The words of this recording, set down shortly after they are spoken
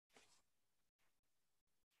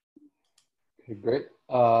Okay, great.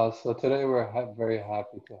 So today we're very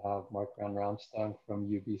happy to have Mark Van Raamsdonk from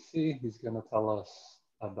UBC. He's going to tell us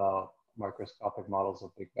about microscopic models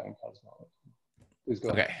of Big Bang cosmology. Please go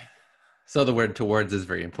ahead. Okay, so the word towards is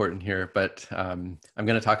very important here, but I'm going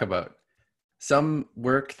to talk about some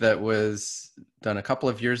work that was done a couple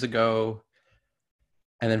of years ago,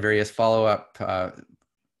 and then various follow-up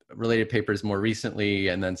related papers more recently,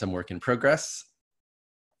 and then some work in progress.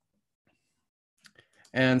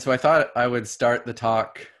 And so I thought I would start the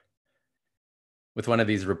talk with one of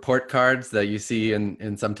these report cards that you see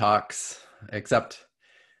in some talks, except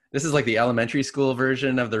this is like the elementary school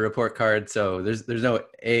version of the report card. So there's no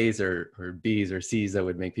A's or B's or C's that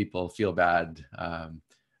would make people feel bad.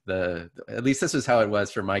 At least this was how it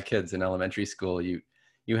was for my kids in elementary school. You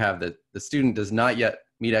have the student does not yet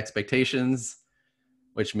meet expectations,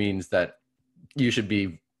 which means that you should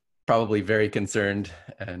be probably very concerned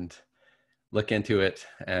and look into it.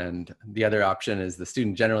 And the other option is the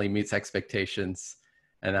student generally meets expectations,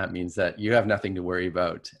 and that means that you have nothing to worry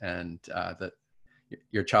about, and that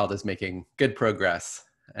your child is making good progress.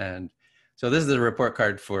 And so this is a report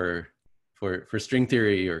card for string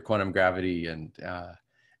theory or quantum gravity, and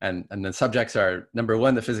the subjects are, number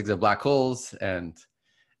one, the physics of black holes, and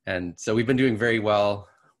so we've been doing very well,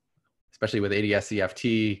 especially with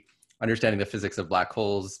ADS-CFT, understanding the physics of black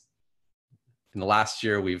holes. In the last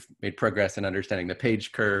year, we've made progress in understanding the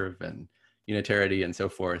Page curve and unitarity and so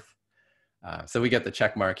forth. So we get the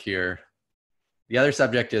check mark here. The other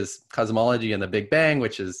subject is cosmology and the Big Bang,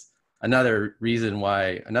 which is another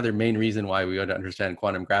main reason why we want to understand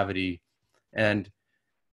quantum gravity. And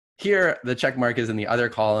here, the check mark is in the other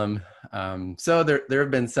column. So there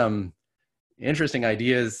have been some interesting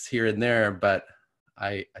ideas here and there, but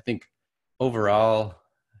I think overall,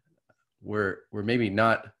 we're maybe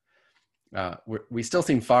not, we still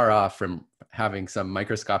seem far off from having some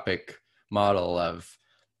microscopic model of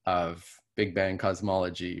Big Bang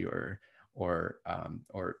cosmology or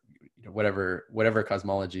whatever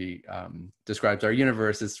cosmology describes our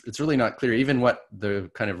universe. It's really not clear even what the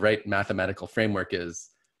kind of right mathematical framework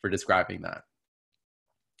is for describing that.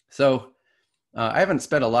 So I haven't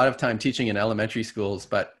spent a lot of time teaching in elementary schools,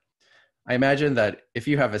 but I imagine that if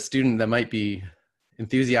you have a student that might be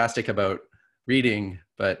enthusiastic about reading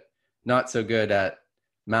but not so good at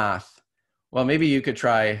math, well, maybe you could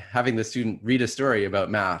try having the student read a story about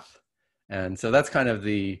math. And so that's kind of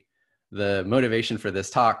the motivation for this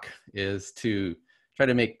talk, is to try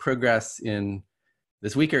to make progress in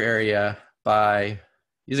this weaker area by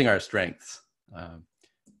using our strengths.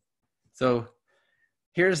 So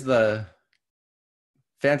here's the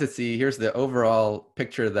fantasy, here's the overall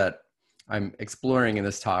picture that I'm exploring in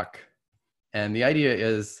this talk. And the idea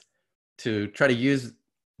is to try to use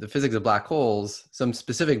the physics of black holes, some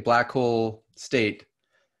specific black hole state,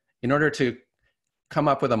 in order to come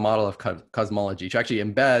up with a model of cosmology, to actually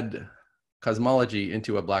embed cosmology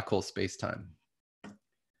into a black hole spacetime.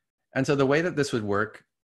 And so the way that this would work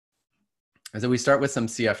is that we start with some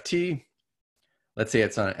CFT. Let's say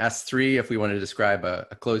it's on S3 if we want to describe a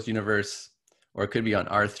closed universe, or it could be on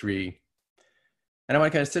R3. And I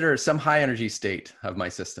want to consider some high energy state of my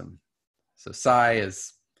system. So psi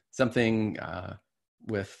is something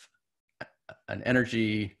with an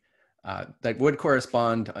energy that would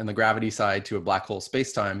correspond on the gravity side to a black hole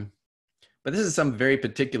spacetime. But this is some very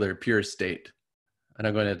particular pure state. And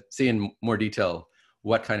I'm going to see in more detail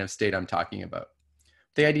what kind of state I'm talking about.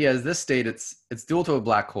 The idea is this state, it's dual to a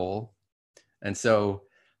black hole. And so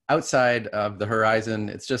outside of the horizon,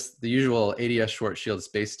 it's just the usual ADS short shield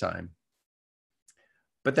spacetime.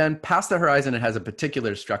 But then past the horizon, it has a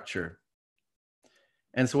particular structure.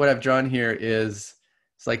 And so what I've drawn here is,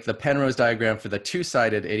 it's like the Penrose diagram for the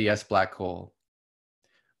two-sided ADS black hole.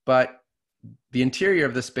 But the interior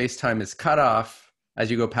of the space-time is cut off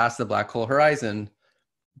as you go past the black hole horizon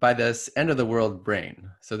by this end of the world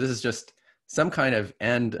brane. So this is just some kind of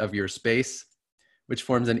end of your space, which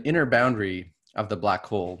forms an inner boundary of the black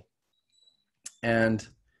hole. And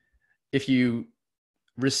if you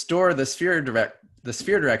restore the sphere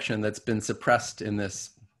direction that's been suppressed in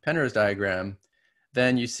this Penrose diagram,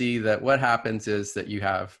 then you see that what happens is that you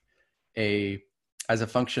have as a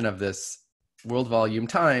function of this world volume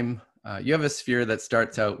time, you have a sphere that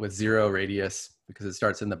starts out with 0 radius because it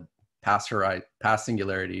starts in the past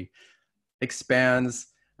singularity, expands,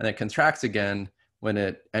 and then contracts again when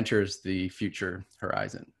it enters the future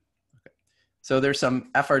horizon. Okay. So there's some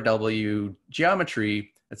FRW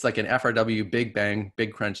geometry. It's like an FRW Big Bang,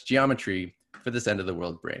 Big Crunch geometry for this end of the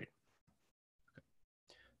world brane. Okay.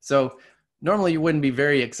 So normally you wouldn't be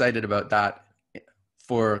very excited about that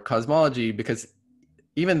for cosmology, because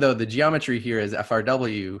even though the geometry here is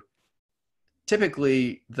FRW,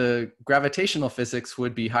 typically the gravitational physics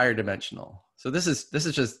would be higher dimensional. So this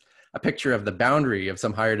is just a picture of the boundary of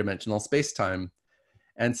some higher dimensional spacetime.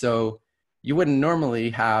 And so you wouldn't normally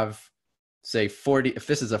have, say, 4D, if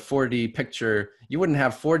this is a 4D picture, you wouldn't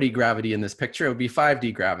have 4D gravity in this picture, it would be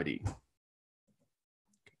 5D gravity.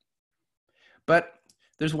 But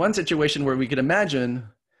there's one situation where we could imagine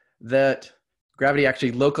that gravity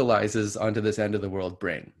actually localizes onto this end of the world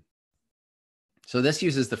brane. So this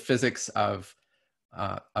uses the physics of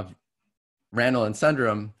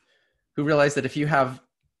Randall-Sundrum, who realized that if you have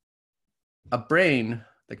a brane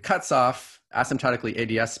that cuts off asymptotically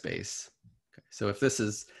ADS space, okay, so if this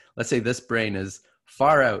is, let's say this brane is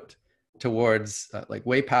far out towards like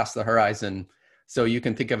way past the horizon, so you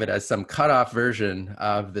can think of it as some cutoff version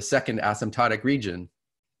of the second asymptotic region.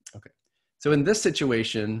 Okay, so in this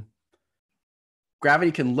situation,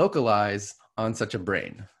 gravity can localize on such a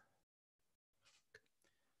brane.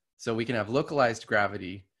 So we can have localized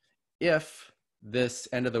gravity if this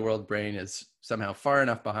end of the world brane is somehow far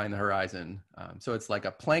enough behind the horizon. So it's like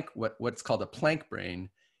a Planck, what's called a Planck brane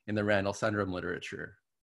in the Randall-Sundrum literature.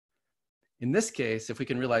 In this case, if we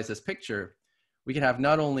can realize this picture, we can have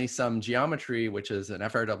not only some geometry, which is an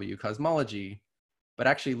FRW cosmology, but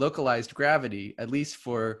actually localized gravity, at least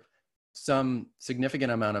for some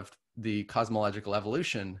significant amount of the cosmological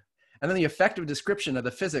evolution. And then the effective description of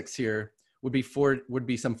the physics here would be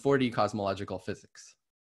some 4D cosmological physics.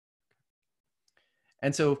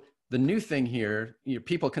 And so the new thing here,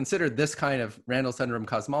 people considered this kind of Randall-Sundrum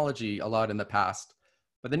cosmology a lot in the past,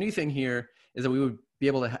 but the new thing here is that we would be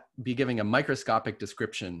able to be giving a microscopic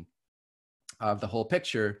description of the whole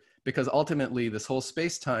picture, because ultimately this whole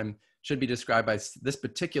space-time should be described by this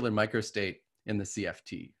particular microstate in the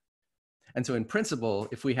CFT. And so in principle,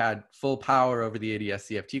 if we had full power over the ADS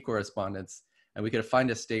CFT correspondence, and we could find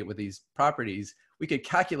a state with these properties, we could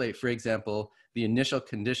calculate, for example, the initial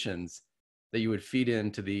conditions that you would feed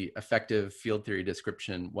into the effective field theory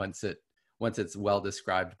description once it's well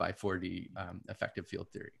described by 4D effective field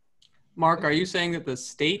theory. Mark, are you saying that the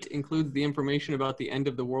state includes the information about the end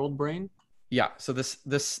of the world brane? Yeah, so this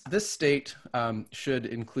state should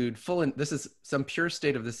include this is some pure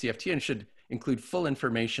state of the CFT and should include full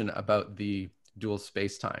information about the dual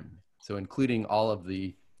spacetime. So including all of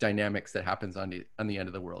the dynamics that happens on the end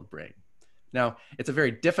of the world brane. Now, it's a very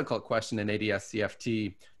difficult question in ADS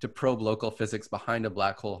CFT to probe local physics behind a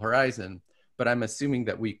black hole horizon, but I'm assuming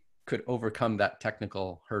that we could overcome that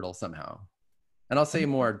technical hurdle somehow. And I'll say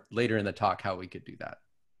more later in the talk how we could do that.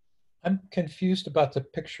 I'm confused about the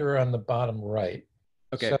picture on the bottom right.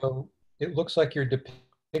 Okay. So it looks like you're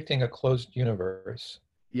depicting a closed universe.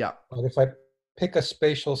 Yeah. But if I pick a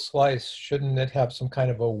spatial slice, shouldn't it have some kind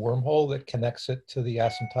of a wormhole that connects it to the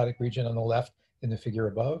asymptotic region on the left in the figure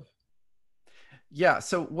above? Yeah,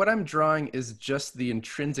 so what I'm drawing is just the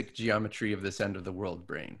intrinsic geometry of this end of the world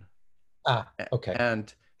brane. Ah, okay.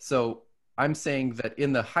 And so I'm saying that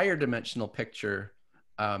in the higher dimensional picture,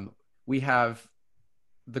 we have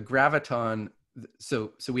the graviton.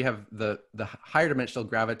 So we have the higher dimensional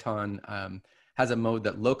graviton has a mode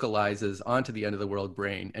that localizes onto the end of the world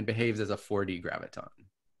brane and behaves as a 4D graviton.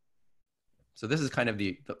 So this is kind of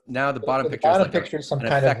now the bottom picture is like an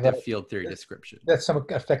effective field theory description. That's some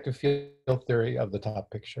effective field theory of the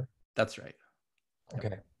top picture. That's right.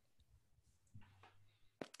 Okay.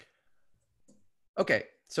 Okay,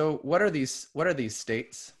 so what are these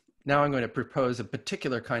states? Now I'm going to propose a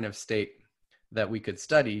particular kind of state that we could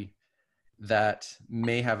study that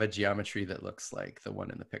may have a geometry that looks like the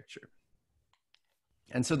one in the picture.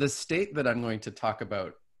 And so the state that I'm going to talk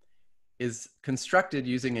about is constructed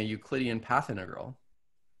using a Euclidean path integral.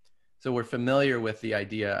 So we're familiar with the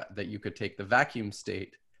idea that you could take the vacuum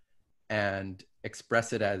state and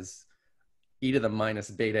express it as e to the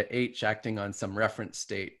minus beta h acting on some reference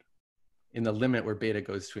state in the limit where beta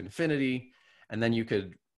goes to infinity. And then you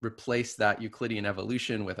could replace that Euclidean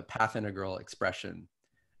evolution with a path integral expression.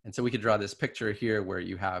 And so we could draw this picture here where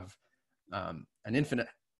you have an infinite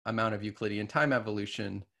amount of Euclidean time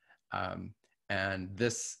evolution. And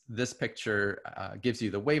this picture gives you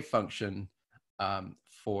the wave function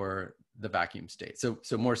for the vacuum state.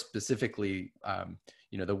 So more specifically,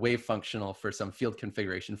 the wave functional for some field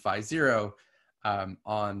configuration phi 0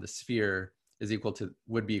 on the sphere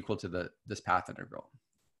would be equal to this path integral.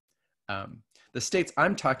 The states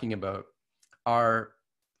I'm talking about are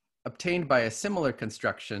obtained by a similar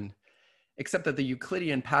construction, except that the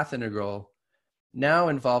Euclidean path integral now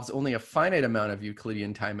involves only a finite amount of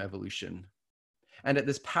Euclidean time evolution. And at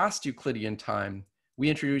this past Euclidean time, we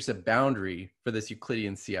introduce a boundary for this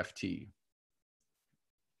Euclidean CFT.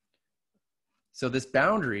 So this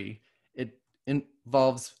boundary, it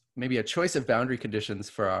involves maybe a choice of boundary conditions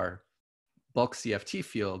for our bulk CFT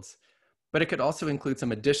fields, but it could also include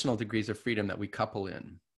some additional degrees of freedom that we couple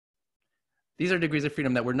in. These are degrees of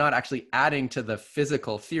freedom that we're not actually adding to the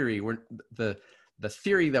physical theory. The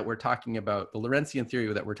theory that we're talking about, the Lorentzian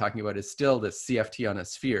theory that we're talking about, is still the CFT on a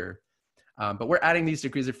sphere. But we're adding these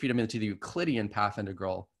degrees of freedom into the Euclidean path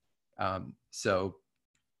integral. So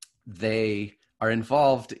they are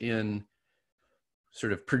involved in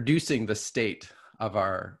sort of producing the state of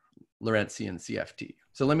our Lorentzian CFT.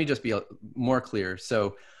 So let me just be more clear.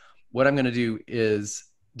 So what I'm going to do is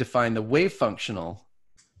define the wave functional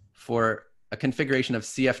for a configuration of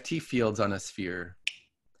CFT fields on a sphere.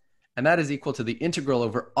 And that is equal to the integral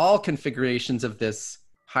over all configurations of this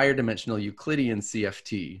higher dimensional Euclidean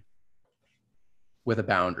CFT with a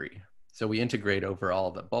boundary. So we integrate over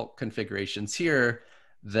all the bulk configurations here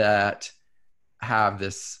that have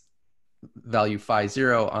this value phi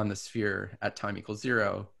 0 on the sphere at time equals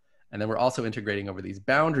 0. And then we're also integrating over these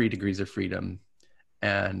boundary degrees of freedom,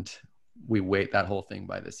 and we weight that whole thing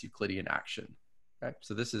by this Euclidean action. Okay?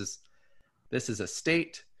 So this is a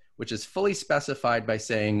state which is fully specified by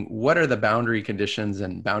saying, what are the boundary conditions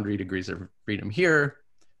and boundary degrees of freedom here?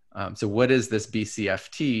 So what is this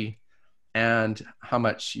BCFT, and how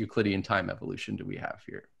much Euclidean time evolution do we have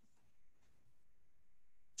here?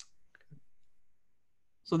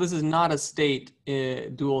 So this is not a state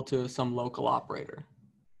dual to some local operator.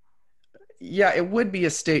 Yeah, it would be a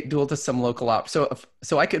state dual to some local op. So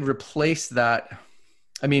I could replace that.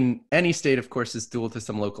 I mean, any state, of course, is dual to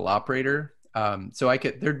some local operator. So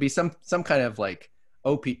there'd be some kind of like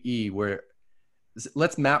OPE where,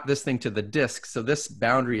 let's map this thing to the disk. So this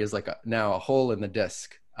boundary is like now a hole in the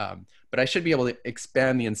disk. But I should be able to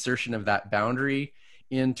expand the insertion of that boundary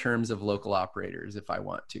in terms of local operators if I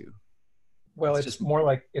want to. Well, it's more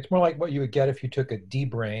like what you would get if you took a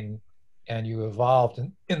D-brane and you evolved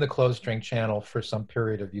in the closed string channel for some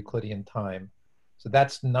period of Euclidean time. So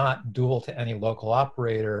that's not dual to any local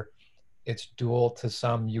operator. It's dual to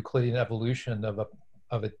some Euclidean evolution of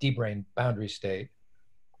a D-brane boundary state,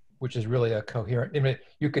 which is really a coherent. I mean,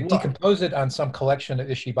 you could decompose it on some collection of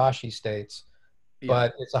Ishibashi states,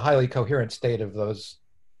 but it's a highly coherent state of those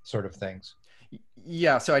sort of things.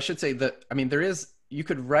 Yeah, so I should say that, I mean, you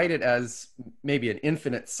could write it as maybe an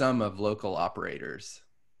infinite sum of local operators.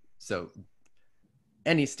 So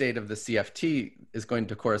any state of the CFT is going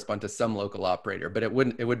to correspond to some local operator, but it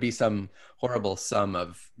would be some horrible sum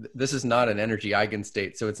of, this is not an energy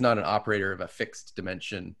eigenstate, so it's not an operator of a fixed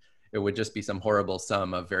dimension. It would just be some horrible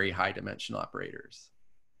sum of very high dimensional operators.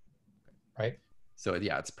 Right. So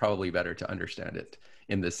yeah, it's probably better to understand it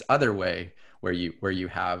in this other way where you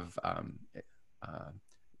have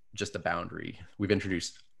just a boundary. We've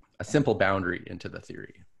introduced a simple boundary into the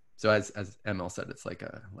theory. So as ML said, it's like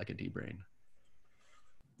a D-brane.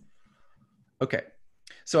 Okay,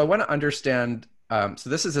 so I want to understand, so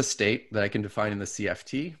this is a state that I can define in the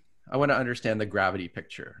CFT. I want to understand the gravity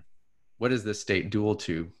picture. What is this state dual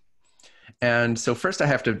to? And so first I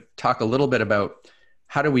have to talk a little bit about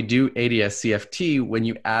how do we do ADS CFT when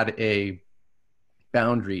you add a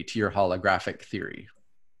boundary to your holographic theory.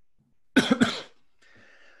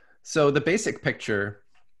 So the basic picture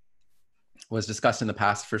was discussed in the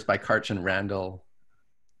past, first by Karch and Randall,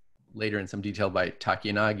 later in some detail by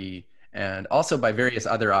Takiyanagi, and also by various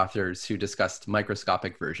other authors who discussed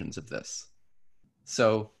microscopic versions of this.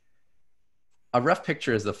 So a rough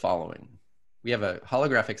picture is the following. We have a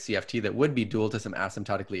holographic CFT that would be dual to some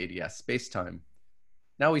asymptotically ADS spacetime.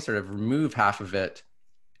 Now we sort of remove half of it,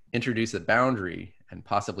 introduce a boundary, and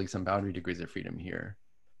possibly some boundary degrees of freedom here.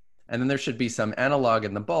 And then there should be some analog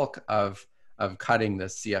in the bulk of cutting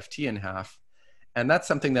this CFT in half. And that's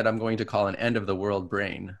something that I'm going to call an end of the world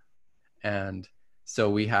brane. And so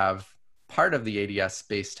we have part of the ADS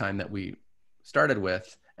space-time that we started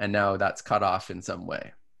with, and now that's cut off in some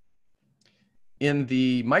way. In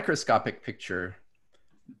the microscopic picture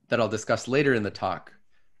that I'll discuss later in the talk,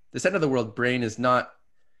 this end of the world brane is not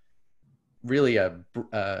really a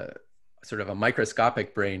sort of a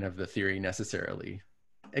microscopic brane of the theory necessarily.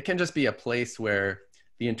 It can just be a place where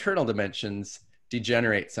the internal dimensions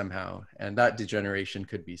degenerate somehow, and that degeneration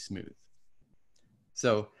could be smooth.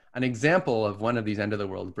 So an example of one of these end of the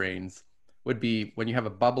world branes would be when you have a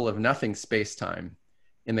bubble of nothing space-time,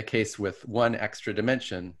 in the case with one extra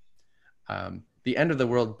dimension. The end of the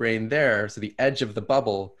world brane there, so the edge of the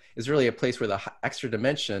bubble, is really a place where the extra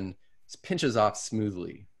dimension pinches off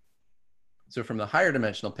smoothly. So from the higher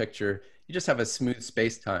dimensional picture, you just have a smooth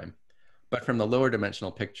space-time. But from the lower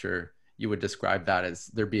dimensional picture, you would describe that as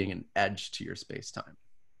there being an edge to your space-time.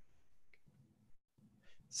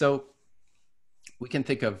 So we can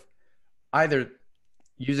think of either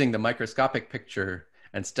using the microscopic picture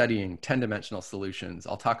and studying 10-dimensional solutions.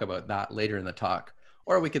 I'll talk about that later in the talk.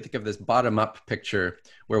 Or we could think of this bottom-up picture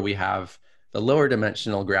where we have the lower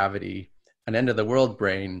dimensional gravity, an end-of-the-world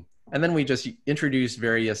brane, and then we just introduce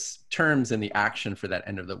various terms in the action for that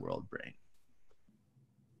end-of-the-world brane.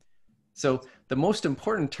 So the most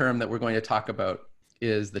important term that we're going to talk about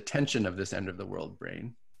is the tension of this end-of-the-world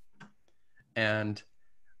brane. And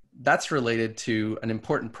that's related to an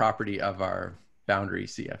important property of our boundary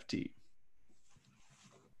CFT.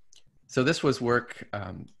 So this was work,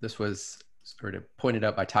 this was sort of pointed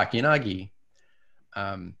out by Takanagi,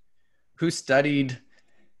 who studied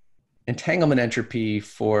entanglement entropy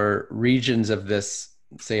for regions of this,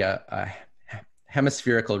 say a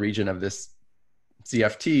hemispherical region of this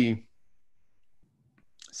CFT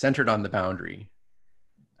centered on the boundary.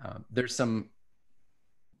 There's some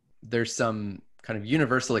kind of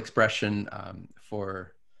universal expression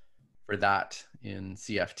for that in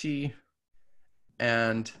CFT,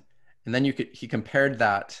 and then he compared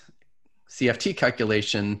that CFT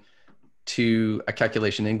calculation to a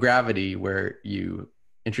calculation in gravity where you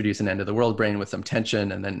introduce an end-of-the-world brane with some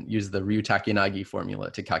tension and then use the Ryu-Takanagi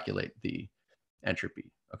formula to calculate the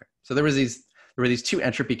entropy. Okay, so there were these two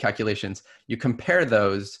entropy calculations. You compare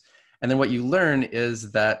those, and then what you learn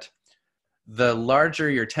is that the larger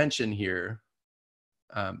your tension here,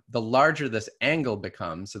 the larger this angle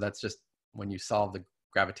becomes. So that's just when you solve the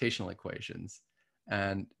gravitational equations.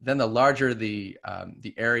 And then the larger the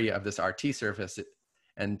area of this RT surface,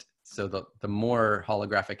 and so the more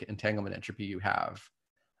holographic entanglement entropy you have.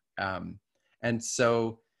 And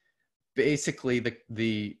so basically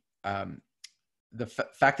the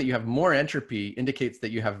fact that you have more entropy indicates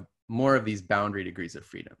that you have more of these boundary degrees of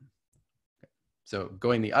freedom. So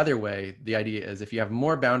going the other way, the idea is if you have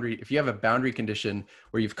a boundary condition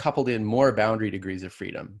where you've coupled in more boundary degrees of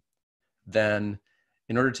freedom, then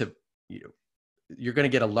in order to, you're going to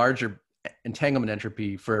get a larger entanglement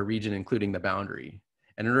entropy for a region including the boundary.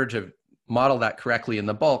 And in order to model that correctly in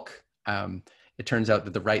the bulk, it turns out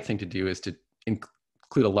that the right thing to do is to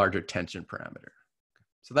include a larger tension parameter.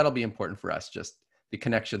 So that'll be important for us, just the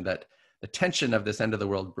connection that the tension of this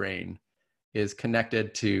end-of-the-world brane is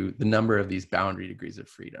connected to the number of these boundary degrees of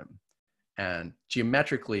freedom. And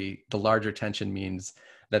geometrically, the larger tension means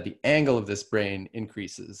that the angle of this brane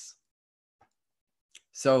increases.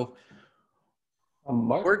 So,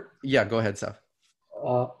 Mark? Yeah, go ahead, Seth.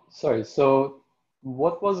 Sorry, so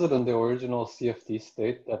what was it in the original CFT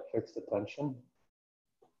state that fixed the tension?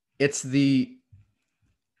 It's the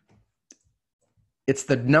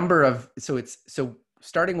number of, so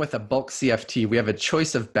starting with a bulk CFT, we have a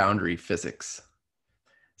choice of boundary physics.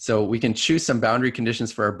 So we can choose some boundary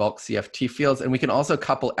conditions for our bulk CFT fields, and we can also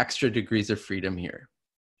couple extra degrees of freedom here.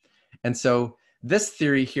 And so this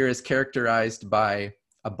theory here is characterized by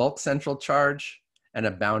a bulk central charge and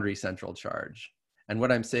a boundary central charge. And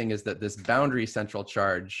what I'm saying is that this boundary central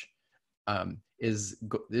charge is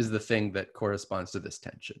the thing that corresponds to this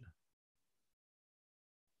tension.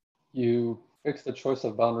 You fix the choice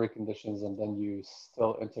of boundary conditions and then you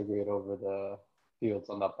still integrate over the fields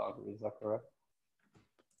on that boundary, is that correct?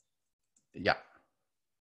 Yeah.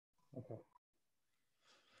 Okay.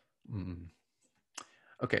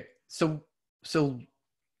 Okay, so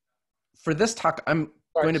for this talk, I'm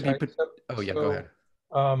going to be, go ahead.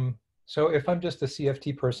 So if I'm just a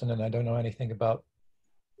CFT person and I don't know anything about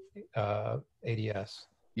ADS,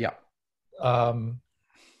 yeah.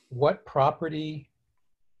 What property,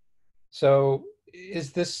 so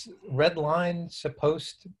is this red line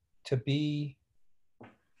supposed to be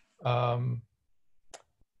some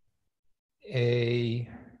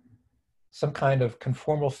kind of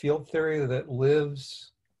conformal field theory that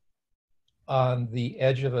lives on the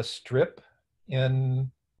edge of a strip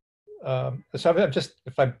in, so I'm just,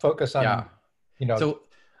 if I focus on, so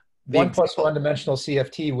 1 plus 1 dimensional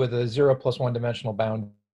CFT with a 0 plus 1 dimensional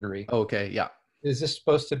boundary. Okay, yeah. Is this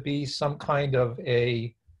supposed to be some kind of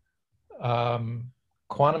a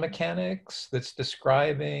quantum mechanics that's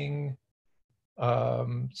describing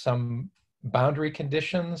some boundary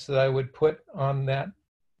conditions that I would put on that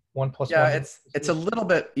 1 plus 1? Yeah, it's a little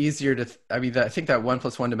bit easier to, I think that 1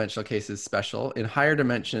 plus 1 dimensional case is special. In higher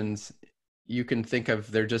dimensions, you can think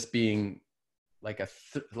of there just being like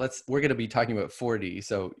we're going to be talking about 4D.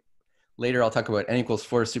 So later I'll talk about n equals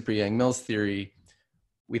 4 super Yang-Mills theory.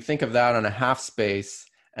 We think of that on a half space,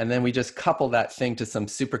 and then we just couple that thing to some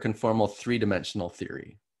super conformal 3-dimensional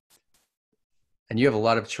theory. And you have a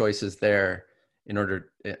lot of choices there in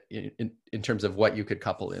order, in terms of what you could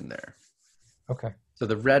couple in there. Okay. So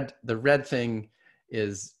the red thing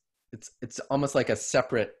is, it's almost like a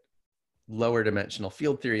separate lower dimensional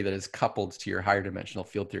field theory that is coupled to your higher dimensional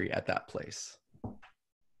field theory at that place.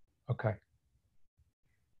 Okay.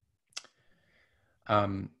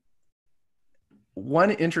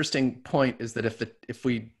 One interesting point is that if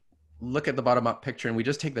we look at the bottom-up picture and we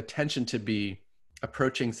just take the tension to be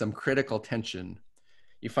approaching some critical tension,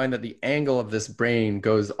 you find that the angle of this brane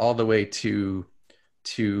goes all the way to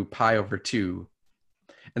pi over 2.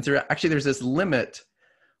 And so actually there's this limit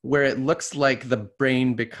where it looks like the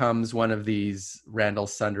brane becomes one of these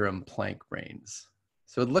Randall-Sundrum Planck branes.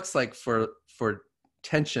 So it looks like for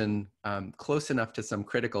tension close enough to some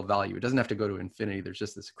critical value, it doesn't have to go to infinity, there's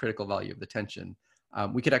just this critical value of the tension,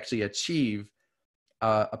 we could actually achieve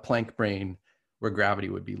a Planck brane where gravity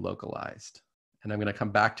would be localized. And I'm going to come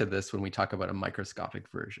back to this when we talk about a microscopic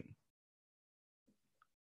version.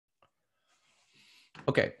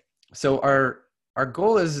 Okay, so our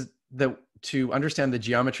goal is to understand the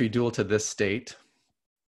geometry dual to this state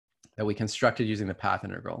that we constructed using the path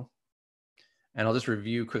integral. And I'll just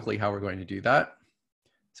review quickly how we're going to do that.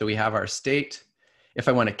 So we have our state. If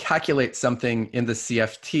I want to calculate something in the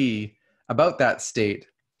CFT about that state,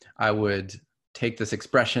 I would take this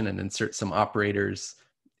expression and insert some operators,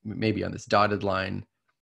 maybe on this dotted line.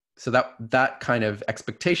 So that kind of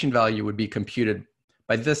expectation value would be computed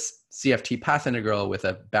by this CFT path integral with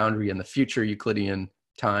a boundary in the future Euclidean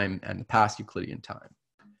time and the past Euclidean time.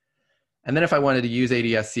 And then if I wanted to use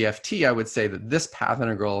ADS CFT, I would say that this path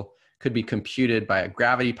integral could be computed by a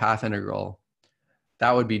gravity path integral.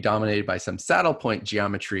 That would be dominated by some saddle point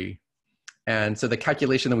geometry. And so the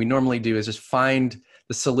calculation that we normally do is just find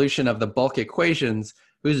the solution of the bulk equations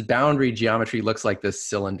whose boundary geometry looks like this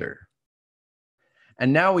cylinder.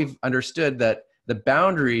 And now we've understood that the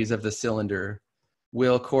boundaries of the cylinder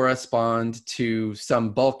will correspond to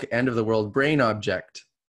some bulk end-of-the-world brane object.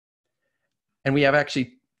 And we have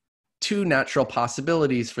actually two natural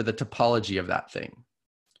possibilities for the topology of that thing.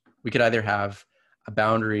 We could either have a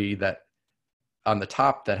boundary that on the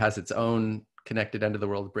top that has its own connected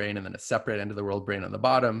end-of-the-world brane and then a separate end-of-the-world brane on the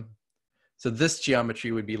bottom. So this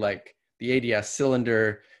geometry would be like the ADS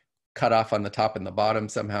cylinder cut off on the top and the bottom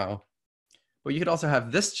somehow. But you could also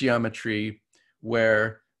have this geometry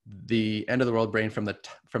where the end-of-the-world brane from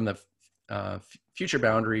the future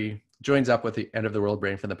boundary joins up with the end-of-the-world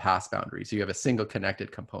brane from the past boundary. So you have a single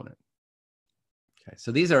connected component. Okay,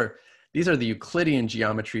 so these are the Euclidean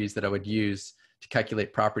geometries that I would use to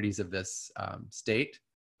calculate properties of this state.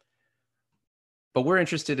 But we're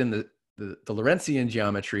interested in the Lorentzian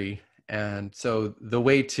geometry. And so the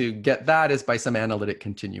way to get that is by some analytic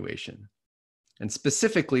continuation. And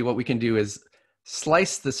specifically, what we can do is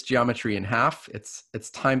slice this geometry in half. It's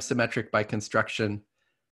time symmetric by construction.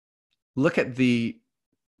 Look at the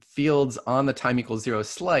fields on the time equals 0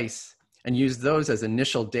 slice and use those as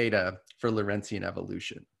initial data for Lorentzian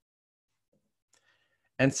evolution.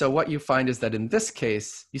 And so what you find is that in this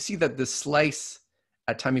case, you see that this slice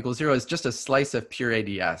at time equals 0 is just a slice of pure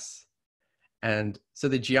ADS. And so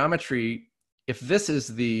the geometry, if this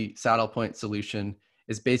is the saddle point solution,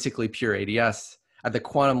 is basically pure ADS. At the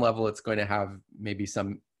quantum level, it's going to have maybe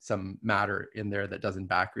some matter in there that doesn't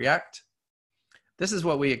back react. This is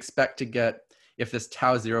what we expect to get if this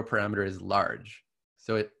tau 0 parameter is large.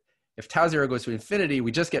 So if tau 0 goes to infinity,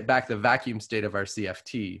 we just get back the vacuum state of our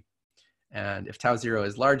CFT. And if tau 0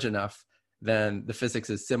 is large enough, then the physics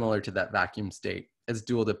is similar to that vacuum state as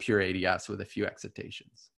dual to pure ADS with a few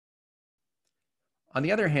excitations. On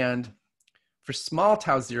the other hand, for small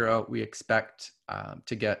tau 0, we expect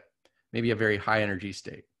to get maybe a very high energy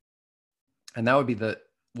state. And that would be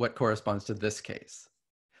what corresponds to this case.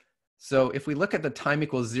 So if we look at the time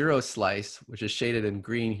equals 0 slice, which is shaded in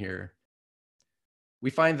green here, we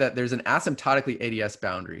find that there's an asymptotically ADS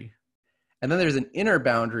boundary. And then there's an inner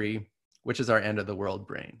boundary, which is our end of the world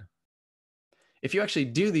brane. If you actually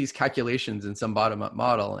do these calculations in some bottom-up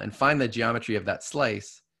model and find the geometry of that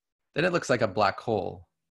slice, then it looks like a black hole.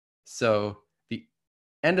 So the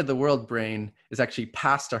end of the world brane is actually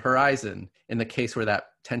past a horizon in the case where the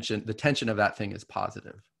tension of that thing is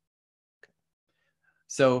positive.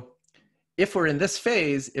 So if we're in this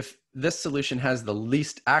phase, if this solution has the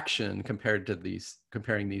least action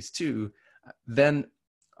comparing these two, then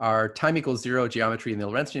our time equals 0 geometry in the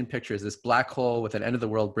Lorentzian picture is this black hole with an end of the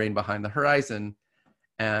world brane behind the horizon.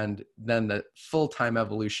 And then the full time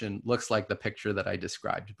evolution looks like the picture that I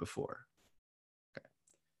described before. Okay.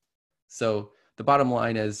 So the bottom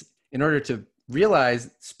line is, in order to realize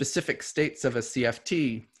specific states of a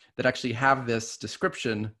CFT that actually have this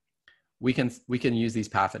description, we can use these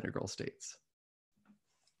path integral states.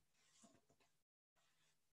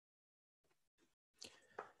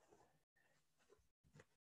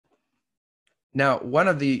 Now, one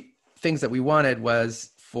of the things that we wanted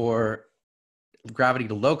was for gravity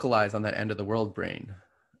to localize on that end of the world brane.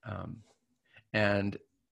 And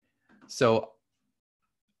so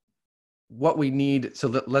what we need, so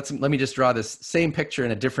let me just draw this same picture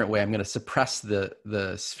in a different way. I'm going to suppress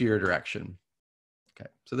the sphere direction. Okay,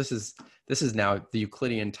 so this is now the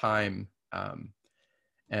Euclidean time,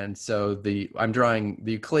 and so I'm drawing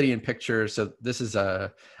the Euclidean picture. So this is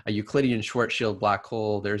a Euclidean Schwarzschild black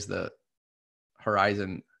hole. There's the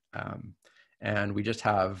horizon, and we just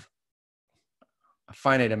have a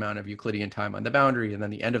finite amount of Euclidean time on the boundary, and then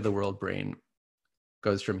the end of the world brane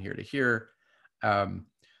goes from here to here.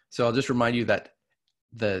 So I'll just remind you that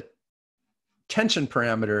the tension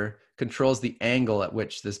parameter controls the angle at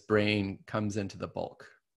which this brane comes into the bulk.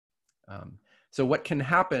 So what can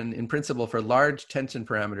happen in principle for large tension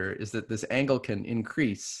parameter is that this angle can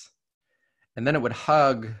increase, and then it would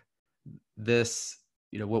hug this,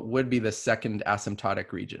 what would be the second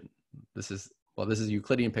asymptotic region. This is a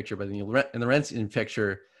Euclidean picture, but in the Lorentzian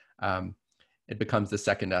picture, it becomes the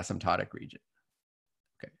second asymptotic region.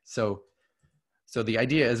 Okay, so the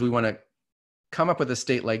idea is we want to come up with a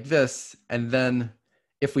state like this, and then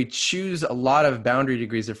if we choose a lot of boundary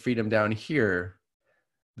degrees of freedom down here,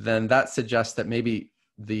 then that suggests that maybe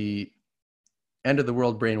the end of the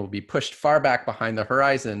world brane will be pushed far back behind the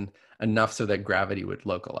horizon enough so that gravity would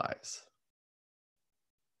localize.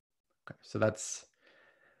 Okay, so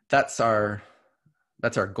that's our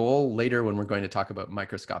goal later when we're going to talk about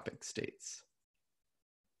microscopic states.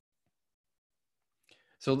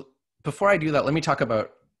 So before I do that, let me talk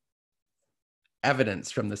about evidence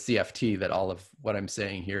from the CFT that all of what I'm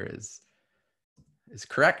saying here is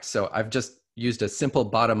correct. So I've just used a simple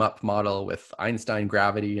bottom-up model with Einstein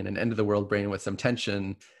gravity and an end-of-the-world brane with some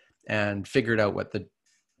tension and figured out what the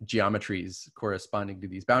geometries corresponding to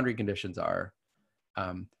these boundary conditions are.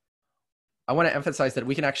 I want to emphasize that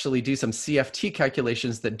we can actually do some CFT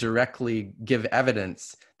calculations that directly give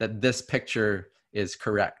evidence that this picture is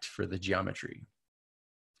correct for the geometry.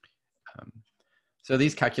 So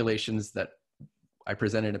these calculations that I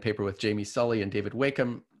presented in a paper with Jamie Sully and David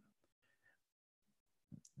Wakeham,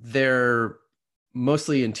 they're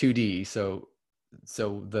mostly in 2D. So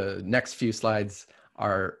the next few slides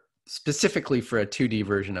are specifically for a 2D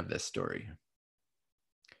version of this story.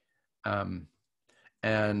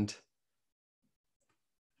 And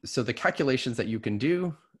so the calculations that you can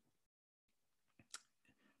do,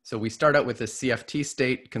 so we start out with the CFT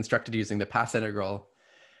state constructed using the path integral.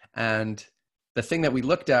 And the thing that we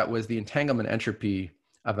looked at was the entanglement entropy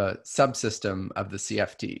of a subsystem of the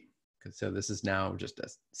CFT. So this is now just a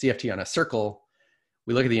CFT on a circle.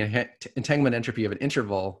 We look at the entanglement entropy of an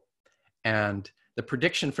interval, and the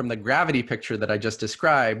prediction from the gravity picture that I just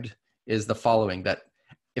described is the following, that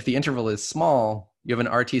if the interval is small, you have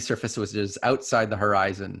an RT surface which is outside the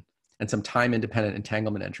horizon and some time-independent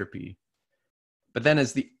entanglement entropy. But then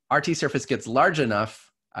as the RT surface gets large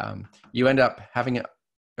enough, you end up having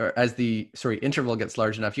as the interval gets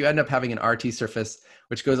large enough, you end up having an RT surface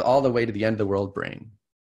which goes all the way to the end of the world brane.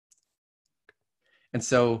 And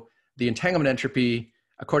so the entanglement entropy,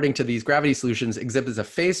 according to these gravity solutions, exhibits a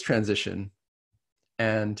phase transition.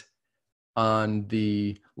 And on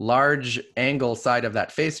the large angle side of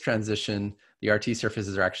that phase transition, the RT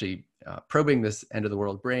surfaces are actually probing this end of the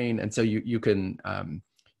world brane. And so you can,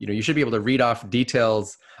 you should be able to read off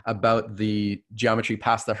details about the geometry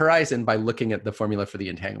past the horizon by looking at the formula for the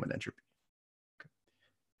entanglement entropy.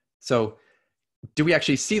 So do we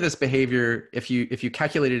actually see this behavior if you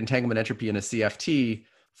calculated entanglement entropy in a CFT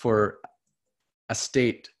for a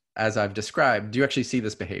state as I've described? Do you actually see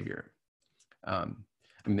this behavior?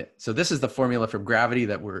 So this is the formula for gravity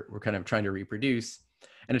that we're kind of trying to reproduce.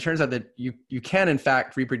 And it turns out that you can, in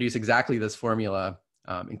fact, reproduce exactly this formula,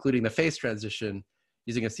 including the phase transition,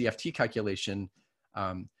 using a CFT calculation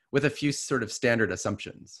with a few sort of standard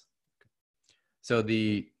assumptions. So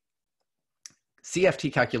the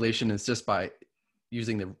CFT calculation is just by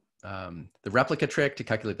using the replica trick to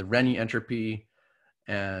calculate the Renyi entropy.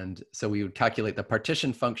 And so we would calculate the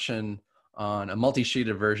partition function on a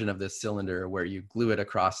multi-sheeted version of this cylinder where you glue it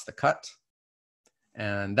across the cut.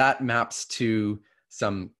 And that maps to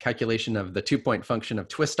some calculation of the two-point function of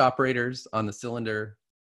twist operators on the cylinder.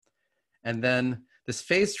 And then this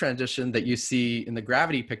phase transition that you see in the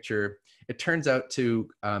gravity picture, it turns out to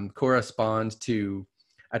correspond to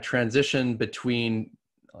a transition between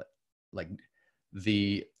like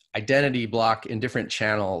the identity block in different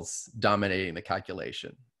channels dominating the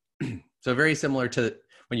calculation. So very similar to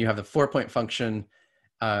when you have the 4-point function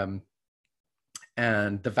and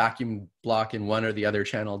the vacuum block in one or the other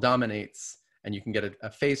channel dominates, and you can get a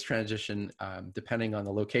phase transition depending on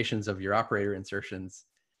the locations of your operator insertions.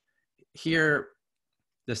 here,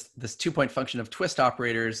 this 2-point function of twist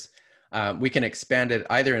operators, we can expand it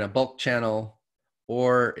either in a bulk channel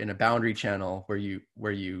or in a boundary channel where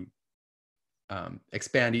you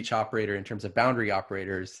expand each operator in terms of boundary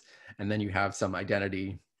operators, and then you have some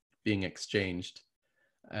identity being exchanged.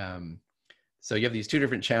 So you have these two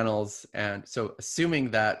different channels, and so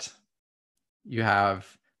assuming that you have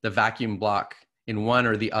the vacuum block in one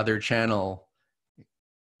or the other channel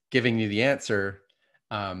giving you the answer,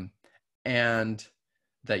 and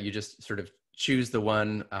that you just sort of choose the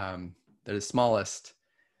one that is smallest,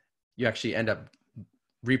 you actually end up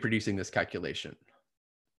reproducing this calculation.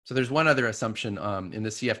 So there's one other assumption in the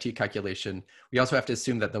CFT calculation. We also have to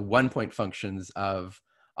assume that the 1-point functions of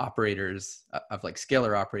operators, of like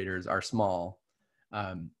scalar operators, are small.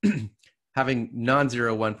 Having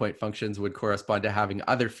non-zero 1-point functions would correspond to having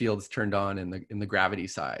other fields turned on in the gravity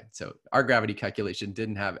side. So our gravity calculation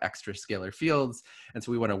didn't have extra scalar fields, and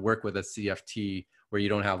so we want to work with a CFT where you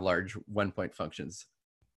don't have large 1-point functions.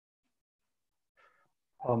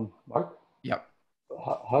 Mark? Yep.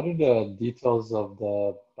 How do the details of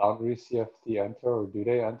the boundary CFT enter, or do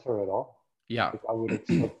they enter at all? Yeah. Like, I would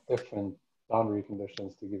expect different boundary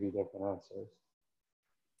conditions to give you different answers.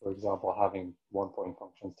 For example, having 1-point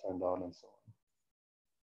functions turned on and so on.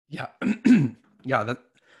 Yeah. Yeah, that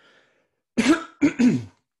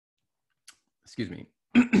excuse me.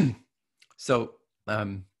 So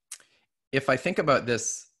if I think about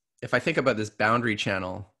this boundary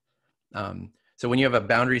channel, so when you have a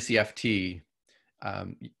boundary CFT,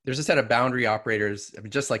 there's a set of boundary operators. I mean,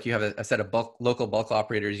 just like you have a set of local bulk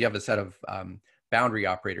operators, you have a set of boundary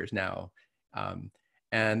operators now.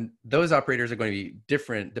 And those operators are going to be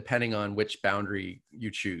different depending on which boundary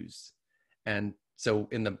you choose. And so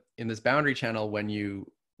in this boundary channel, when you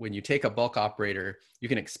take a bulk operator, you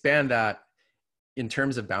can expand that in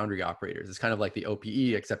terms of boundary operators. It's kind of like the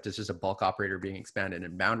OPE, except it's just a bulk operator being expanded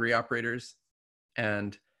in boundary operators.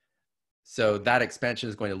 And so that expansion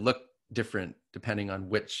is going to look different depending on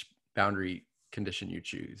which boundary condition you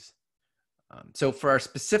choose. So for our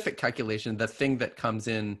specific calculation, the thing that comes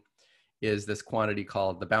in is this quantity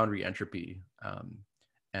called the boundary entropy.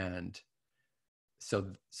 And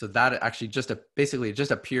so that actually basically it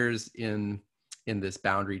just appears in this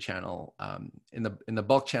boundary channel. In the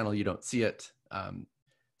bulk channel, you don't see it.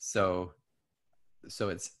 So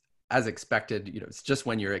it's as expected, it's just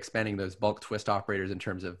when you're expanding those bulk twist operators in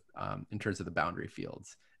terms of the boundary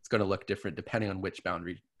fields, it's going to look different depending on which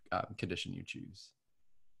boundary condition you choose.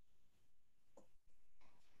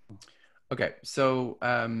 Okay, so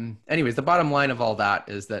anyways, the bottom line of all that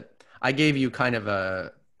is that I gave you kind of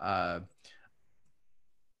a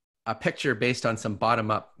picture based on some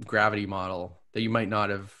bottom-up gravity model that you might not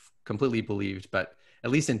have completely believed, but at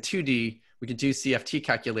least in 2D, we can do CFT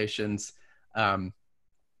calculations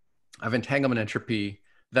of entanglement entropy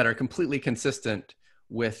that are completely consistent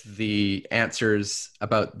with the answers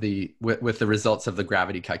about with the results of the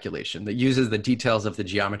gravity calculation that uses the details of the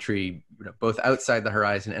geometry, both outside the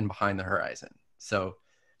horizon and behind the horizon. So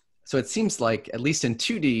it seems like, at least in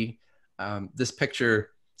 2D, this picture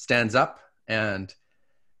stands up, and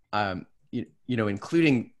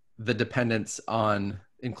including the dependence on,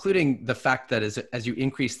 including the fact that as you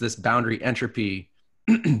increase this boundary entropy,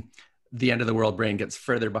 the end of the world brane gets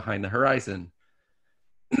further behind the horizon.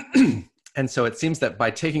 And so it seems that by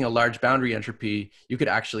taking a large boundary entropy, you could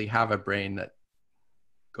actually have a brane that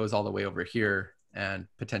goes all the way over here and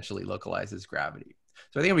potentially localizes gravity.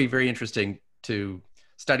 So I think it'll be very interesting to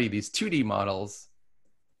study these 2D models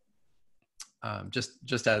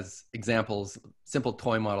just as examples, simple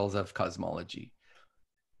toy models of cosmology.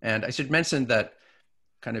 And I should mention that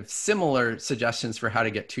kind of similar suggestions for how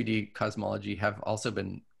to get 2D cosmology have also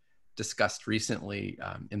been discussed recently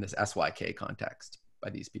in this SYK context by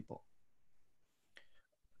these people.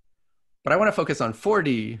 But I want to focus on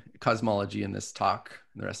 4D cosmology in this talk,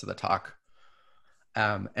 and the rest of the talk.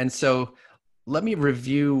 And so let me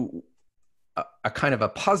review a kind of a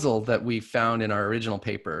puzzle that we found in our original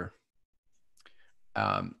paper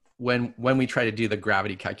when we try to do the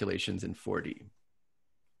gravity calculations in 4D.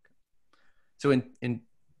 So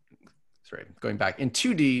going back, in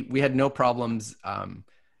 2D, we had no problems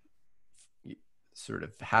sort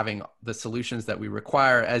of having the solutions that we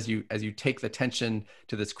require. As you take the tension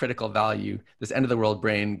to this critical value, this end of the world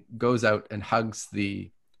brane goes out and hugs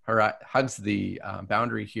the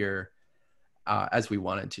boundary here as we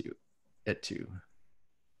wanted it to.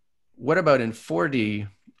 What about in 4D?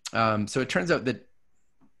 So it turns out that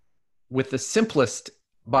with the simplest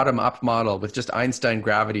bottom-up model, with just Einstein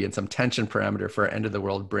gravity and some tension parameter for our end of the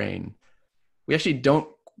world brane, we actually don't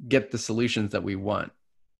get the solutions that we want.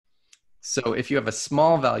 So if you have a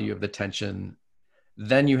small value of the tension,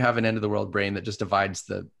 then you have an end of the world brane that just divides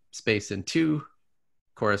the space in two,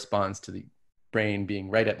 corresponds to the brane being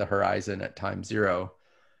right at the horizon at time 0.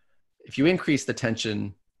 If you increase the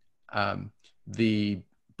tension, the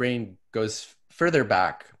brane goes further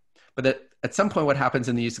back. But at some point, what happens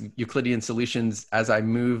in these Euclidean solutions as I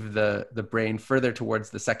move the brane further towards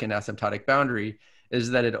the second asymptotic boundary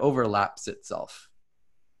is that it overlaps itself.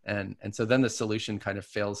 And so then the solution kind of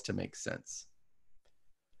fails to make sense.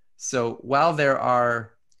 So while there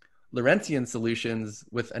are Lorentzian solutions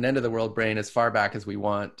with an end of the world brane as far back as we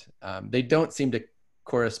want, they don't seem to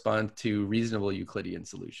correspond to reasonable Euclidean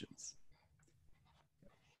solutions.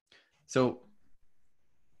 So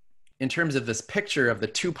in terms of this picture of the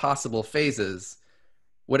two possible phases,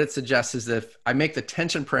 what it suggests is if I make the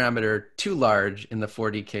tension parameter too large in the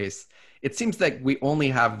 4D case, it seems like we only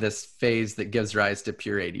have this phase that gives rise to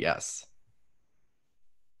pure ADS.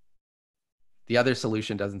 The other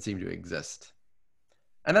solution doesn't seem to exist.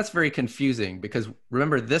 And that's very confusing because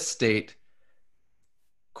remember, this state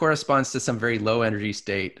corresponds to some very low energy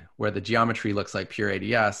state where the geometry looks like pure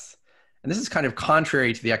ADS. And this is kind of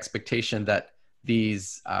contrary to the expectation that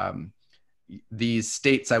these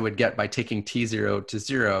states I would get by taking T0 to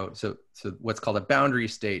 0, so what's called a boundary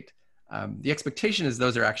state, the expectation is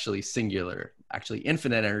those are actually singular, actually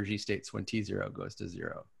infinite energy states when T0 goes to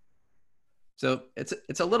 0. So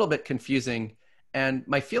it's a little bit confusing. And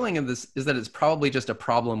my feeling of this is that it's probably just a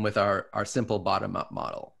problem with our simple bottom-up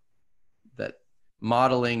model, that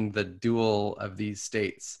modeling the dual of these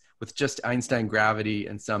states with just Einstein gravity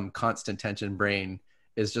and some constant tension brane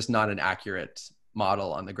is just not an accurate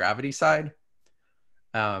model on the gravity side.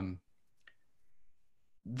 That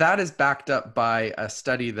is backed up by a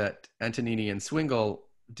study that Antonini and Swingle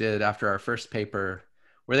did after our first paper,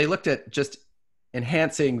 where they looked at just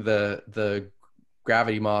enhancing the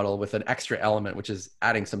gravity model with an extra element, which is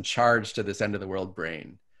adding some charge to this end of the world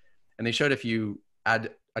brane. And they showed if you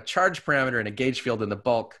add a charge parameter and a gauge field in the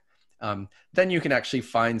bulk, then you can actually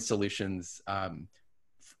find solutions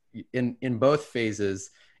in both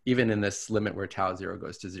phases, even in this limit where tau 0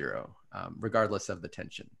 goes to 0, regardless of the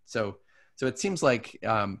tension. So it seems like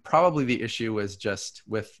probably the issue was just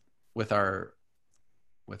with our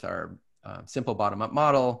simple bottom-up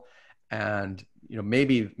model, and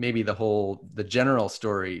maybe the general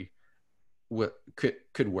story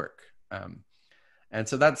could work. And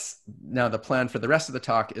so that's now the plan for the rest of the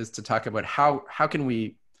talk, is to talk about how can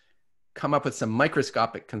we come up with some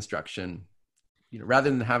microscopic construction, rather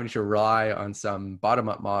than having to rely on some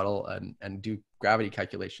bottom-up model and do gravity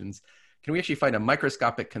calculations. Can we actually find a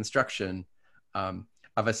microscopic construction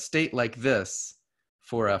of a state like this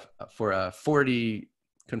for a 4D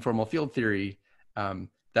conformal field theory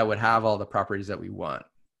that would have all the properties that we want?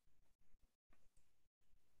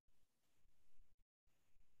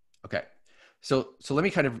 Okay, so let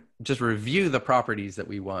me kind of just review the properties that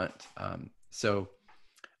we want. So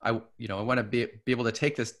I want to be able to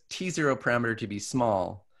take this T0 parameter to be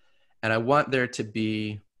small, and I want the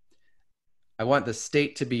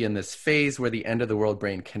state to be in this phase where the end of the world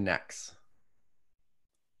brane connects.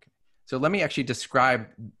 Okay. So let me actually describe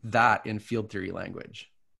that in field theory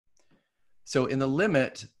language. So in the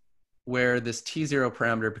limit where this T0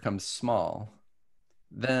 parameter becomes small,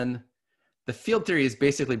 then the field theory is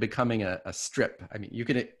basically becoming a strip. I mean,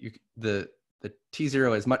 the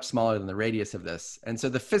T0 is much smaller than the radius of this. And so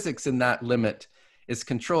the physics in that limit is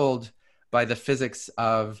controlled by the physics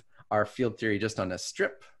of our field theory just on a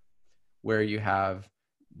strip, where you have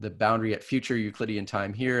the boundary at future Euclidean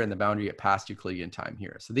time here and the boundary at past Euclidean time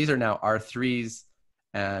here. So these are now R3s,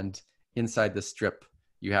 and inside the strip,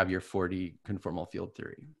 you have your 4D conformal field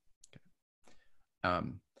theory. Okay.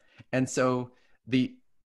 And so the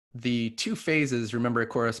two phases, remember,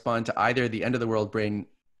 correspond to either the end of the world brane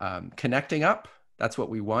connecting up, that's what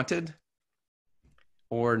we wanted,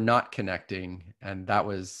 or not connecting, and that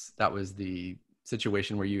was the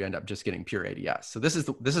situation where you end up just getting pure ADS. So this is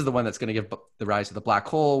the one that's going to give the rise to the black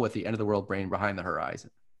hole with the end of the world brane behind the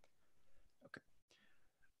horizon.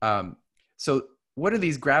 Okay. So what do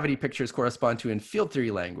these gravity pictures correspond to in field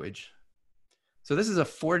theory language? So this is a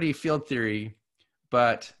 4D field theory,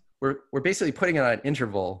 but we're basically putting it on an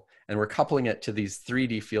interval, and we're coupling it to these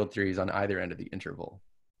 3D field theories on either end of the interval.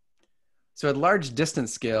 So at large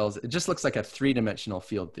distance scales, it just looks like a 3-dimensional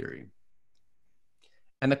field theory.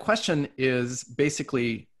 And the question is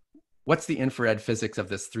basically, what's the infrared physics of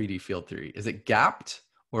this 3D field theory? Is it gapped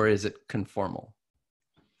or is it conformal?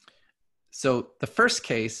 So the first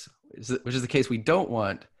case, which is the case we don't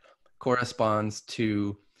want, corresponds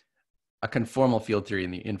to a conformal field theory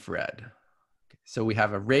in the infrared. So we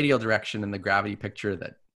have a radial direction in the gravity picture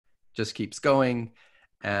that just keeps going.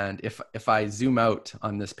 And if I zoom out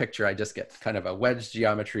on this picture, I just get kind of a wedge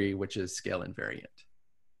geometry, which is scale invariant.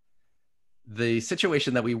 The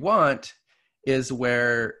situation that we want is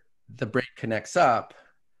where the brane connects up,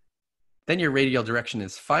 then your radial direction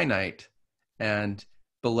is finite, and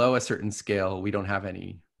below a certain scale, we don't have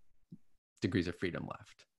any degrees of freedom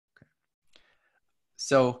left. Okay.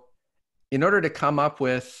 So in order to come up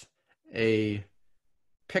with a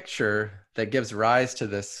picture that gives rise to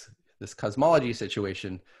this cosmology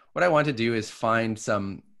situation, what I want to do is start with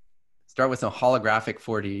some holographic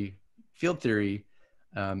 4D field theory,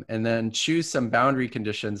 and then choose some boundary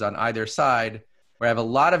conditions on either side where I have a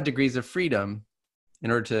lot of degrees of freedom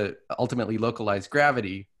in order to ultimately localize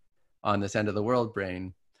gravity on this end of the world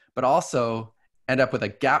brane, but also end up with a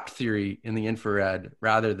gap theory in the infrared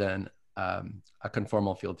rather than a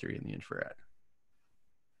conformal field theory in the infrared.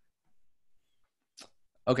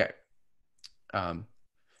 Okay.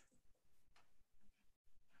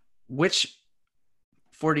 Which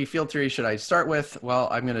 4D field theory should I start with? Well,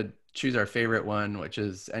 I'm going to choose our favorite one, which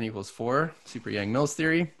is n equals 4, super Yang-Mills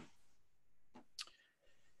theory.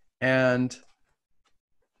 And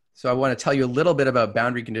so I want to tell you a little bit about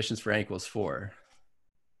boundary conditions for n equals 4.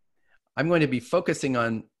 I'm going to be focusing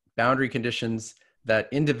on boundary conditions that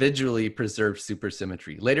individually preserve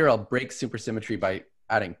supersymmetry. Later, I'll break supersymmetry by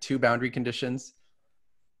adding 2 boundary conditions.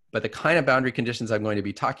 But the kind of boundary conditions I'm going to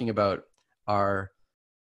be talking about are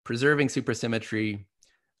preserving supersymmetry.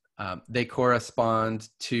 They correspond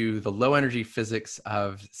to the low energy physics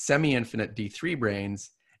of semi-infinite D3 branes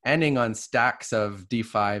ending on stacks of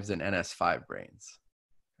D5s and NS5 branes.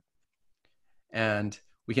 And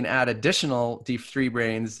we can add additional D3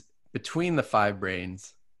 branes between the 5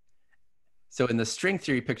 branes. So in the string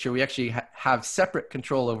theory picture, we actually have separate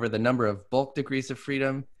control over the number of bulk degrees of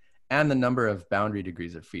freedom and the number of boundary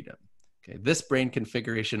degrees of freedom. Okay, this brane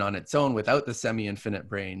configuration on its own without the semi-infinite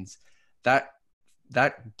branes, that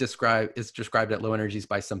is described at low energies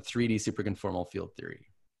by some 3D superconformal field theory.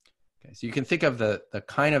 Okay, so you can think of the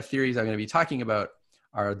kind of theories I'm going to be talking about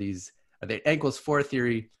are the n equals 4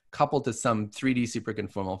 theory coupled to some 3D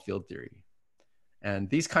superconformal field theory. And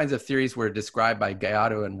these kinds of theories were described by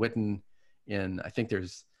Gallardo and Witten in, I think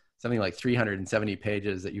there's something like 370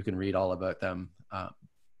 pages that you can read all about them.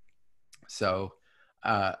 So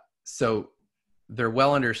they're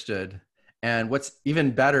well understood. And what's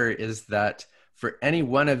even better is that for any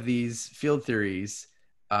one of these field theories,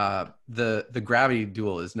 the gravity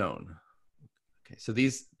dual is known. Okay, so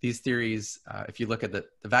these theories, if you look at the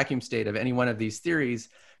vacuum state of any one of these theories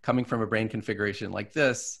coming from a brane configuration like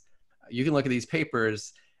this, you can look at these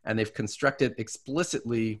papers and they've constructed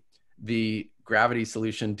explicitly the gravity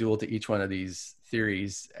solution dual to each one of these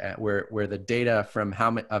theories, where the data from how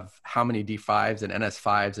many D5s and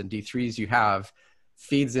NS5s and D3s you have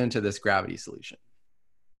feeds into this gravity solution.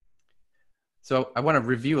 So I want to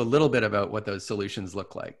review a little bit about what those solutions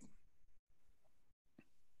look like.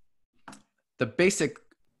 The basic,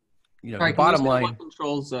 the bottom line. What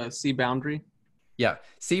controls C boundary? Yeah,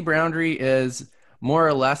 C boundary is more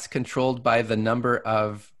or less controlled by the number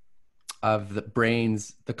of the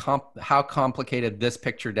branes, how complicated this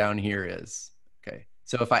picture down here is. Okay,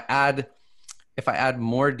 so if I add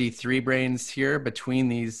more D3 branes here between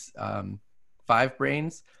these 5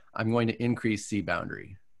 branes, I'm going to increase C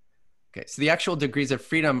boundary. Okay, so the actual degrees of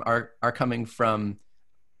freedom are coming from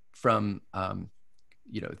 3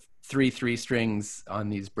 strings on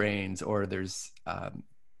these branes, or there's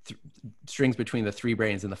strings between the 3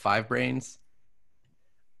 branes and the 5 branes.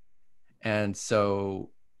 And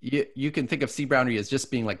so you can think of C boundary as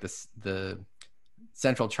just being like the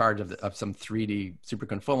central charge of some 3D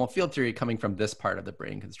superconformal field theory coming from this part of the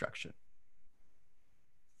brane construction.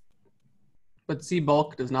 But C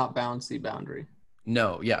bulk does not bound C boundary.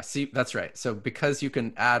 No, yeah, that's right. So because you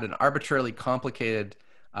can add an arbitrarily complicated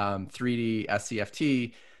 3D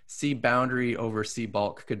SCFT, C boundary over C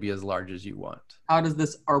bulk could be as large as you want. How does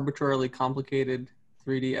this arbitrarily complicated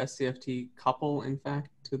 3D SCFT couple, in fact,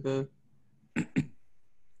 to the...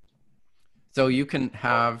 So you can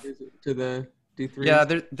have... To the D3?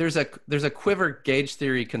 Yeah, there's a quiver gauge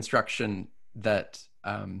theory construction that...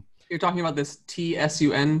 You're talking about this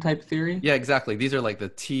TSUN type theory? Yeah, exactly. These are like the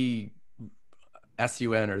TSUN,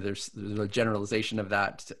 or there's a generalization of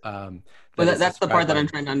that. But that's the part that I'm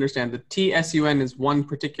trying to understand. The TSUN is one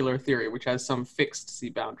particular theory, which has some fixed C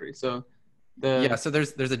boundary. So so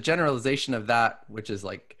there's a generalization of that, which is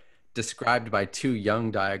like described by 2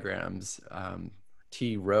 Young diagrams,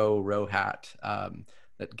 T rho hat,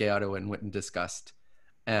 that Gallardo and Witten discussed.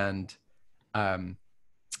 And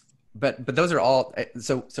but those are all,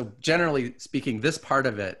 so generally speaking, this part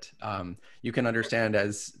of it, you can understand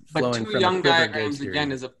as flowing two from young a quiver gauge diagrams theory.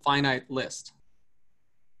 again is a finite list.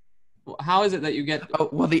 How is it that you get? Oh,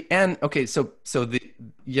 well, the N, okay, so the,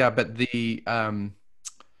 yeah, but the,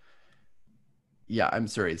 yeah, I'm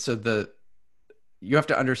sorry. So you have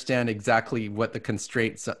to understand exactly what the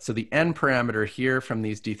constraints, so the N parameter here from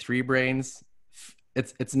these D3 branes,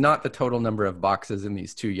 it's not the total number of boxes in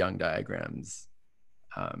these two Young diagrams.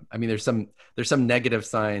 I mean, there's some negative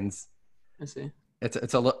signs. I see.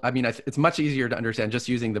 It's much easier to understand just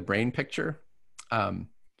using the brane picture.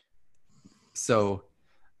 So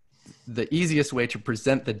the easiest way to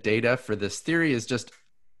present the data for this theory is just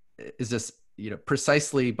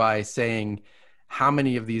precisely by saying how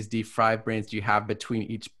many of these D5 branes do you have between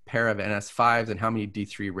each pair of NS5s and how many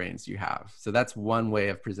D3 branes do you have. So that's one way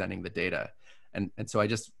of presenting the data. And so I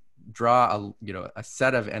just draw a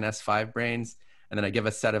set of NS5 branes, and then I give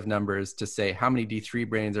a set of numbers to say how many D3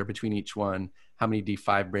 branes are between each one, how many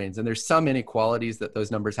D5 branes. And there's some inequalities that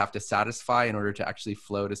those numbers have to satisfy in order to actually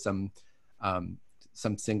flow to some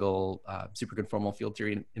single superconformal field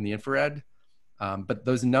theory in the infrared. But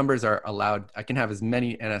those numbers are allowed. I can have as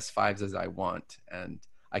many NS5s as I want, and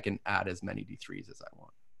I can add as many D3s as I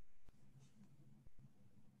want.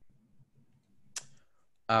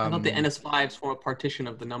 I thought the NS5s form a partition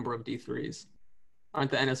of the number of D3s.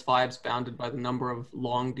 Aren't the NS5s bounded by the number of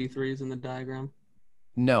long D3s in the diagram?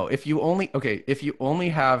 No, if you only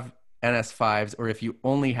have NS5s, or if you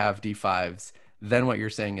only have D5s, then what you're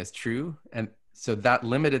saying is true. And so that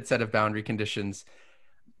limited set of boundary conditions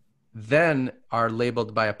then are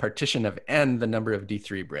labeled by a partition of N, the number of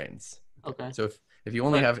D3 branes. Okay. So if you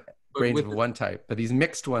only have branes of one type, but these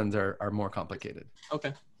mixed ones are more complicated.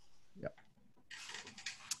 Okay. Yeah.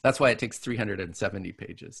 That's why it takes 370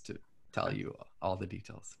 pages to tell you all the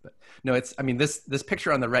details. But no, this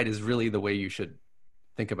picture on the right is really the way you should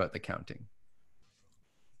think about the counting.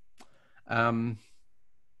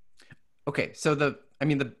 Okay, so the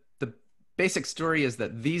basic story is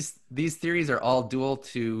that these theories are all dual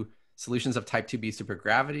to solutions of type 2b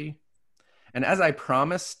supergravity. And as I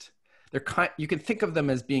promised, you can think of them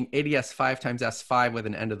as being ADS 5 times S5 with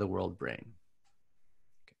an end of the world brane.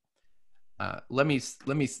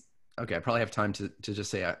 Okay, I probably have time to just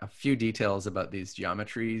say a few details about these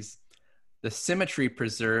geometries. The symmetry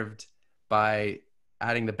preserved by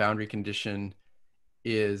adding the boundary condition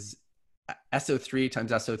is SO3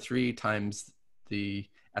 times SO3 times the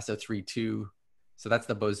SO32. So that's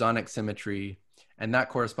the bosonic symmetry. And that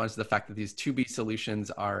corresponds to the fact that these 2B solutions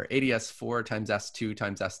are ADS4 times S2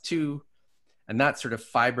 times S2. And that's sort of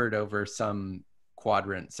fibered over some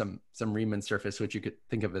quadrant, some Riemann surface, which you could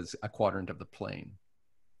think of as a quadrant of the plane.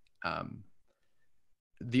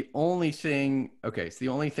 The only thing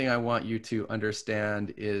I want you to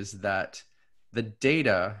understand is that the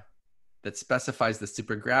data that specifies the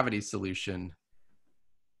supergravity solution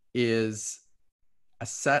is a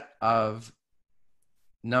set of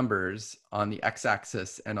numbers on the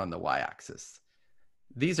x-axis and on the y-axis.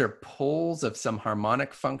 These are poles of some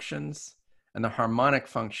harmonic functions, and the harmonic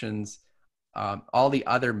functions, all the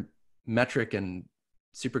other metric and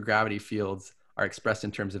supergravity fields are expressed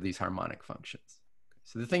in terms of these harmonic functions.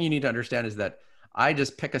 So the thing you need to understand is that I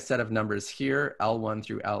just pick a set of numbers here, L1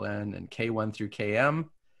 through Ln and K1 through Km,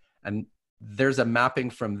 and there's a mapping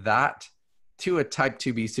from that to a type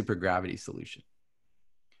 2b supergravity solution.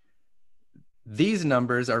 These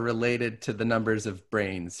numbers are related to the numbers of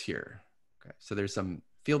branes here. Okay, so there's some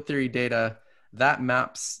field theory data that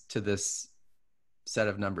maps to this set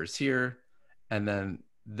of numbers here, and then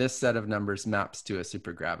this set of numbers maps to a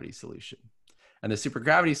supergravity solution. And the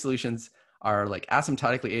supergravity solutions are like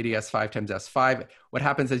asymptotically ADS 5 times S5. What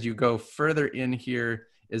happens as you go further in here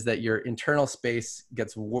is that your internal space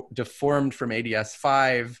gets deformed from ADS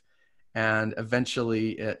 5, and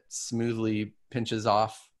eventually it smoothly pinches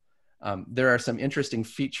off. There are some interesting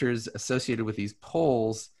features associated with these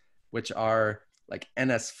poles, which are like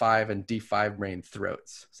NS5 and D5 brane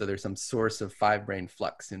throats. So there's some source of 5 brane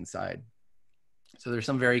flux inside. So there's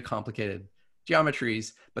some very complicated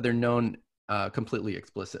geometries, but they're known completely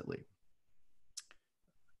explicitly.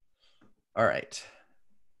 All right.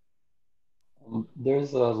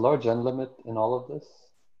 There's a large N limit in all of this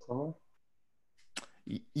somewhere?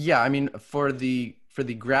 Yeah, I mean, for the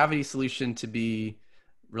gravity solution to be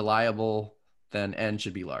reliable, then N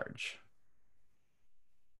should be large.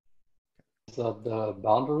 Is that the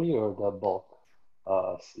boundary or the bulk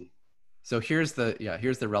C? So here's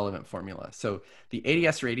the relevant formula. So the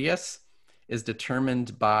ADS radius is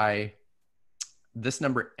determined by this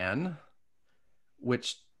number N,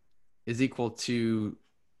 which is equal to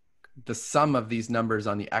the sum of these numbers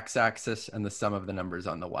on the x-axis and the sum of the numbers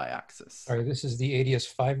on the y-axis. All right, this is the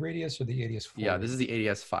ADS5 radius or the ADS4? Yeah, this is the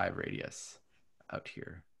ADS5 radius out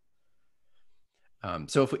here.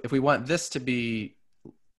 So if we want this to be,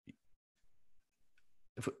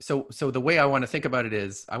 so the way I want to think about it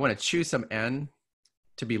is I want to choose some n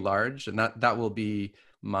to be large, and that will be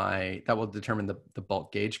that will determine the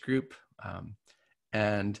bulk gauge group.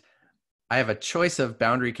 And I have a choice of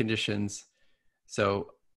boundary conditions.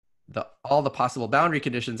 So all the possible boundary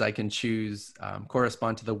conditions I can choose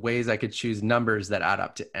correspond to the ways I could choose numbers that add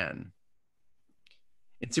up to n.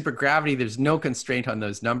 In supergravity, there's no constraint on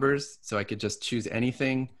those numbers, so I could just choose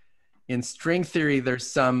anything. In string theory, the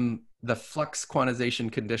flux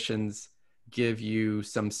quantization conditions give you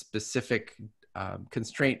some specific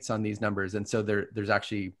constraints on these numbers, and so there's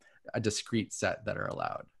actually a discrete set that are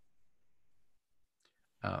allowed.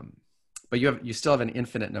 But you still have an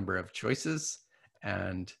infinite number of choices,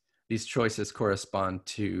 and these choices correspond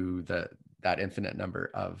to that infinite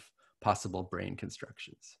number of possible brane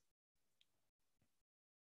constructions.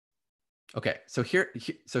 Okay, so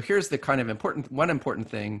here's the kind of one important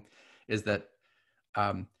thing is that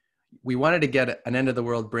we wanted to get an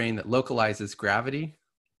end-of-the-world brane that localizes gravity,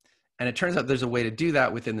 and it turns out there's a way to do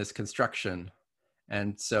that within this construction,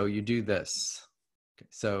 and so you do this. Okay,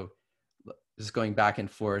 so just going back and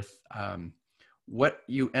forth, what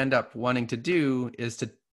you end up wanting to do is to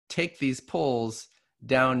take these poles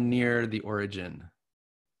down near the origin,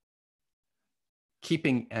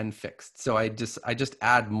 keeping n fixed. So I just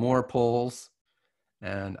add more poles,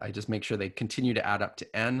 and I just make sure they continue to add up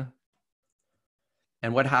to n.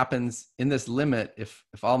 And what happens in this limit, if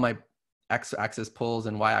all my x-axis poles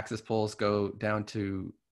and y-axis poles go down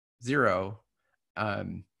to 0,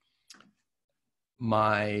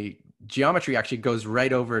 my geometry actually goes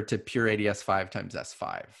right over to pure ADS5 times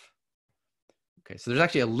S5. Okay, so there's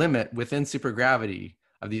actually a limit within supergravity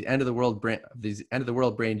of these end-of-the-world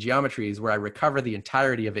brane geometries where I recover the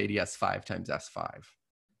entirety of ADS5 times S5.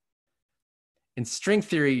 In string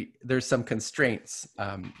theory, there's some constraints,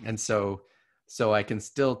 and so I can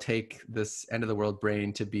still take this end-of-the-world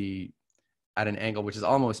brane to be at an angle which is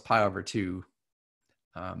almost pi over 2,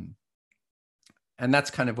 and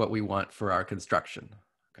that's kind of what we want for our construction.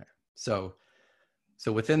 Okay, so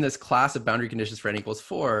within this class of boundary conditions for n equals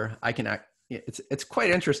 4, I can it's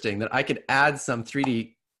quite interesting that I could add some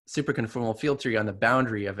 3D superconformal field theory on the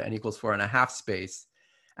boundary of n equals 4.5 space,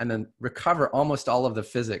 and then recover almost all of the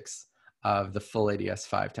physics of the full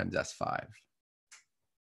ADS5 times S5.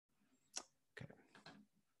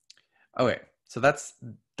 Okay, so that's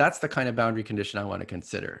the kind of boundary condition I want to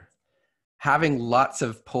consider. Having lots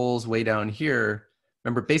of poles way down here,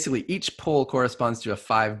 remember basically each pole corresponds to a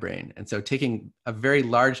 5 brane, and so taking a very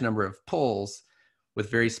large number of poles with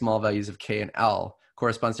very small values of k and l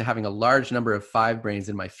corresponds to having a large number of 5 branes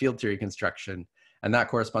in my field theory construction, and that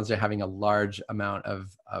corresponds to having a large amount of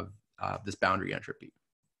this boundary entropy.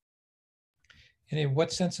 And in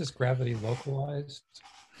what sense is gravity localized?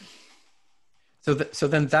 So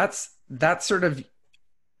then that's sort of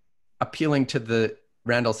appealing to the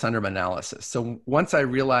Randall-Sundrum analysis. So once I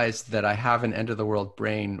realized that I have an end-of-the-world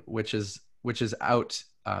brane which is out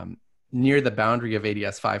near the boundary of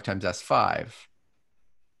ADS5 times S5,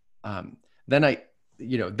 then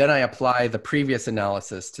I apply the previous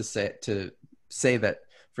analysis to say that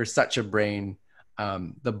for such a brane,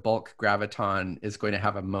 the bulk graviton is going to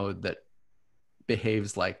have a mode that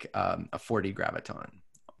behaves like a 4D graviton.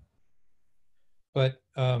 But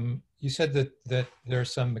you said that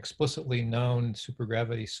there's some explicitly known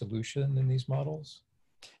supergravity solution in these models?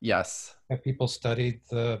 Yes. Have people studied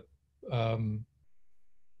the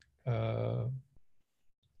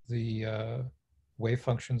wave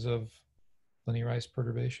functions of linearized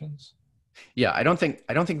perturbations? Yeah, I don't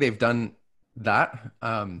think they've done that.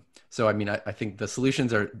 So I mean, I think the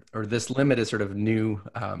solutions or this limit is sort of new.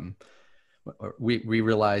 We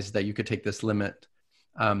realized that you could take this limit.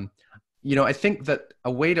 I think that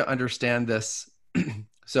a way to understand this.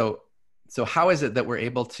 So how is it that we're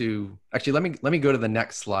able to actually? Let me go to the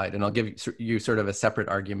next slide, and I'll give you sort of a separate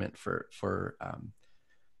argument for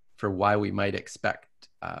why we might expect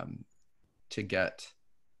to get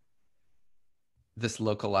this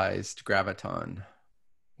localized graviton.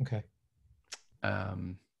 Okay.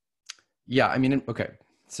 Yeah, I mean, okay.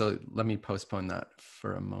 So let me postpone that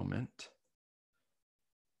for a moment.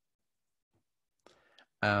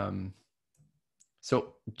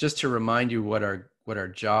 So just to remind you what our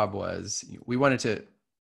job was, we wanted to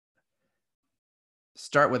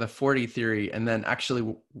start with a 4D theory, and then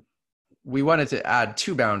actually we wanted to add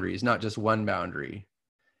 2 boundaries, not just 1 boundary.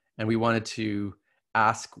 And we wanted to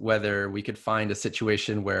ask whether we could find a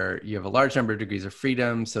situation where you have a large number of degrees of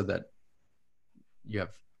freedom so that you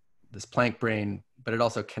have this Planck brane, but it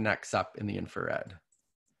also connects up in the infrared.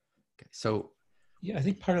 Okay, so yeah, I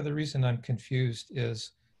think part of the reason I'm confused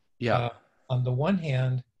is, yeah, on the one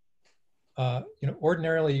hand,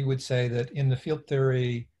 ordinarily you would say that in the field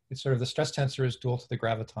theory, it's sort of the stress tensor is dual to the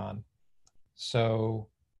graviton. So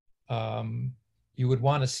you would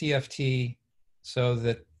want a CFT so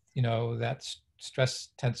that, that stress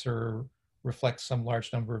tensor reflects some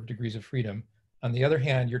large number of degrees of freedom. On the other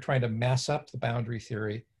hand, you're trying to mass up the boundary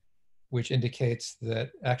theory, which indicates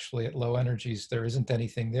that actually at low energies, there isn't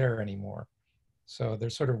anything there anymore. So they're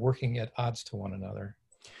sort of working at odds to one another.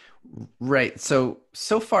 Right. So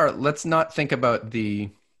far, let's think about the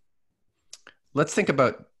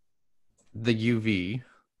UV.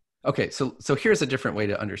 Okay, so here's a different way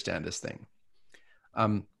to understand this thing.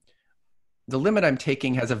 The limit I'm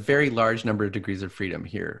taking has a very large number of degrees of freedom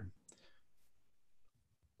here.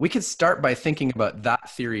 We could start by thinking about that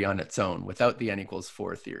theory on its own without the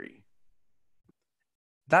n=4 theory.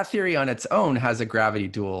 That theory on its own has a gravity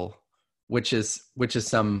dual, which is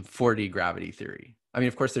some 4D gravity theory. I mean,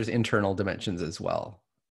 of course, there's internal dimensions as well.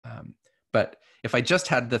 But if I just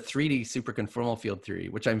had the 3D superconformal field theory,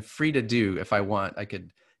 which I'm free to do if I want, I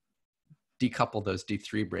could decouple those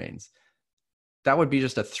D3 branes. That would be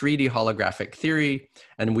just a 3D holographic theory,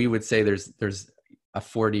 and we would say there's a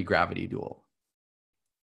 4D gravity dual.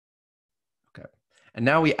 Okay, and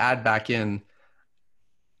now we add back in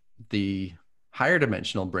the higher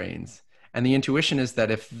dimensional branes, and the intuition is that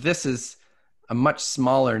if this is a much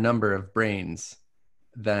smaller number of branes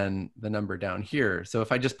than the number down here, so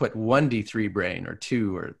if I just put 1 D3 brane or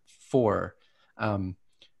 2 or 4,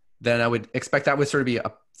 then I would expect that would sort of be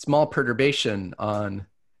a small perturbation on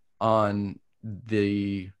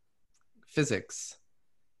the physics,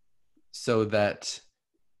 so that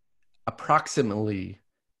approximately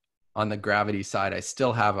on the gravity side, I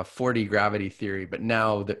still have a 4D gravity theory, but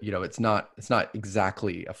now that, it's not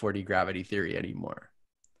exactly a 4D gravity theory anymore.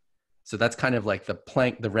 So that's kind of like the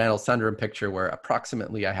Planck, the Randall-Sundrum picture, where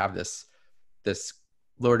approximately I have this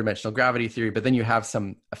lower dimensional gravity theory, but then you have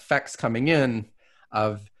some effects coming in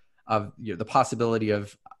of the possibility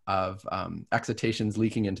of excitations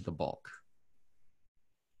leaking into the bulk.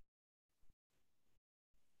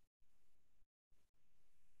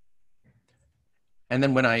 And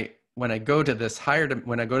then when I go to this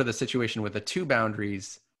when I go to the situation with the 2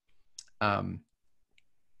 boundaries, let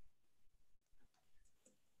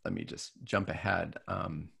me just jump ahead.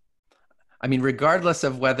 I mean, regardless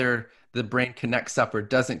of whether the brane connects up or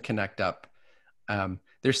doesn't connect up,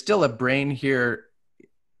 there's still a brane here.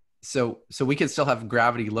 So we can still have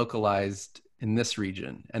gravity localized in this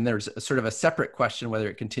region. And there's a sort of a separate question whether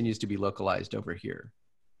it continues to be localized over here.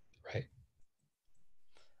 Right.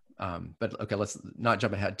 But okay, let's not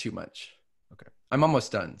jump ahead too much. Okay, I'm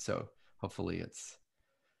almost done, so hopefully it's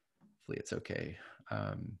okay.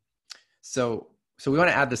 So we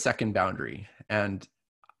want to add the second boundary, and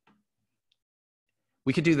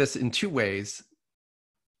we could do this in 2 ways.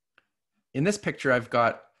 In this picture, I've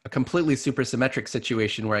got a completely supersymmetric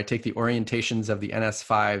situation where I take the orientations of the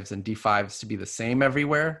NS5s and D5s to be the same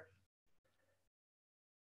everywhere.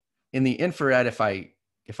 In the infrared, if I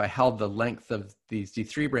held the length of these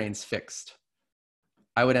D3 branes fixed,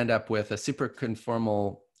 I would end up with a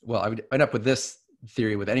superconformal, I would end up with this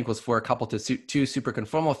theory with n=4 coupled to 2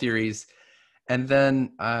 superconformal theories. And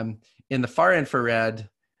then in the far infrared,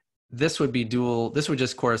 this would be dual. This would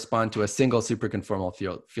just correspond to a single superconformal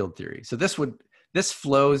field theory. So this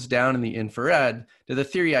flows down in the infrared to the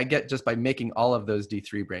theory I get just by making all of those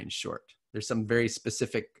D3 branes short. There's some very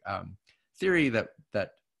specific theory that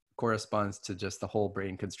corresponds to just the whole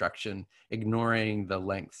brane construction, ignoring the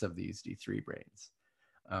lengths of these D3 branes.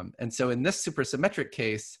 And so in this supersymmetric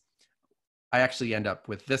case, I actually end up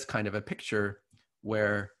with this kind of a picture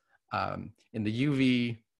where in the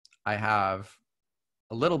UV, I have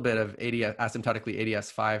a little bit of asymptotically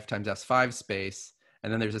ADS5 times S5 space,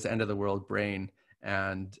 and then there's this end of the world brane,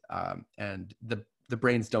 and the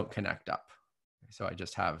branes don't connect up. So I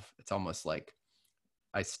just have, it's almost like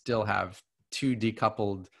I still have 2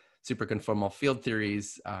 decoupled superconformal field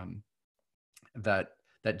theories that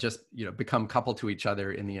just become coupled to each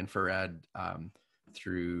other in the infrared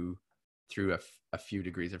through a few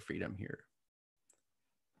degrees of freedom here.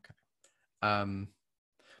 Okay.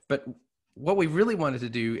 But what we really wanted to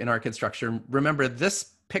do in our construction, remember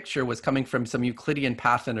this picture was coming from some Euclidean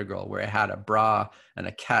path integral where I had a bra and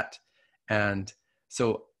a ket, and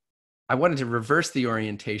so I wanted to reverse the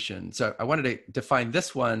orientation. So I wanted to define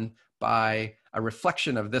this one by a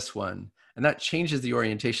reflection of this one, and And that changes the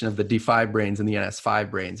orientation of the D5 branes and the NS5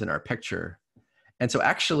 branes in our picture. And so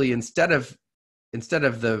actually, instead of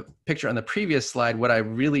the picture on the previous slide, what I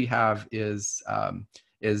really have is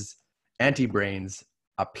anti-branes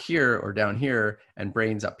up here or down here and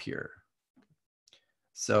branes up here.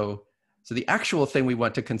 So the actual thing we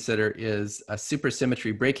want to consider is a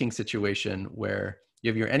supersymmetry breaking situation where you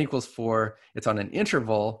have your n equals 4, it's on an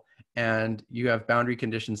interval, and you have boundary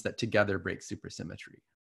conditions that together break supersymmetry.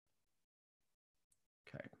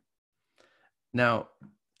 Okay. Now,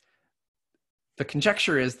 the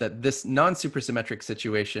conjecture is that this non-supersymmetric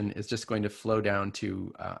situation is just going to flow down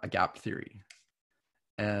to a gap theory.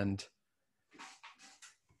 And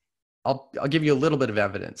I'll give you a little bit of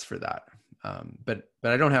evidence for that, but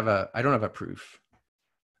I don't have a proof.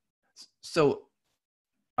 So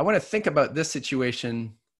I want to think about this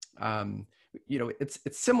situation. You know, it's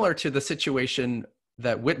similar to the situation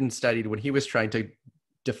that Witten studied when he was trying to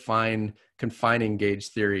define confining gauge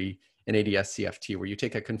theory in ADS-CFT, where you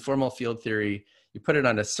take a conformal field theory, you put it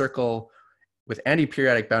on a circle with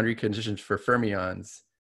anti-periodic boundary conditions for fermions.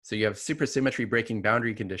 So you have supersymmetry breaking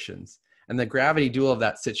boundary conditions. And the gravity dual of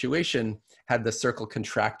that situation had the circle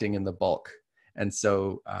contracting in the bulk. And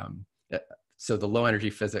so, so the low energy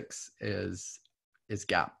physics is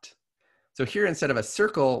gapped. So here, instead of a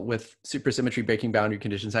circle with supersymmetry breaking boundary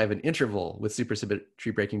conditions, I have an interval with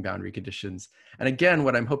supersymmetry breaking boundary conditions. And again,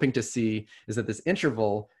 what I'm hoping to see is that this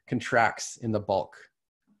interval contracts in the bulk.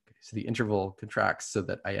 Okay, so the interval contracts so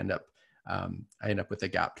that I end up with a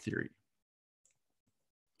gap theory.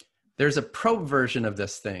 There's a probe version of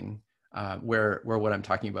this thing where what I'm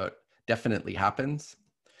talking about definitely happens.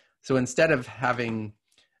 So instead of having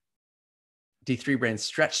D3 branes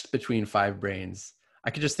stretched between 5 branes, I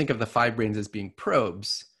could just think of the 5 branes as being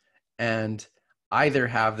probes and either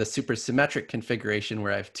have the supersymmetric configuration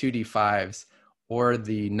where I have 2 D5s or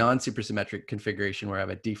the non-supersymmetric configuration where I have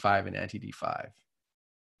a D5 and anti-D5.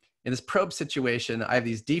 In this probe situation, I have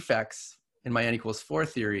these defects in my n equals 4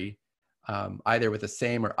 theory, either with the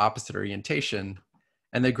same or opposite orientation.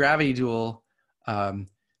 And the gravity dual,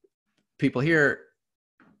 people here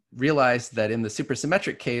realized that in the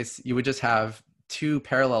supersymmetric case, you would just have 2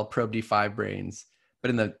 parallel probe D5 branes. But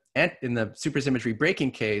in the supersymmetry breaking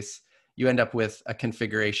case, you end up with a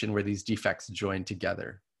configuration where these defects join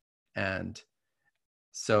together. And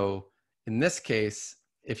so in this case,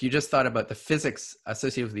 if you just thought about the physics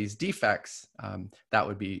associated with these defects, that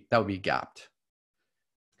would be gapped.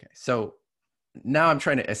 Okay, so now I'm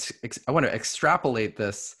trying to, I want to extrapolate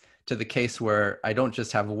this to the case where I don't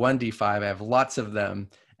just have one D5, I have lots of them,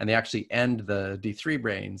 and they actually end the D3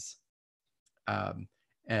 branes.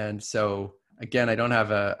 And so again, I don't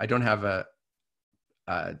have a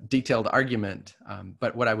detailed argument,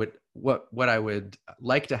 but what I would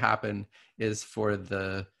like to happen is for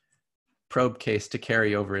the probe case to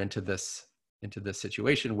carry over into this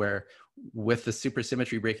situation where, with the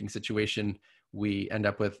supersymmetry breaking situation, we end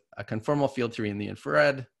up with a conformal field theory in the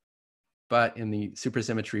infrared, but in the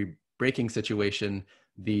supersymmetry breaking situation,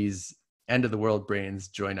 these end of the world branes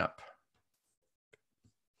join up.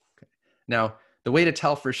 Okay. Now, the way to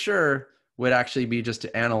tell for sure would actually be just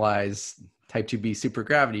to analyze type 2b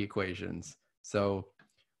supergravity equations. So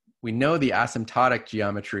we know the asymptotic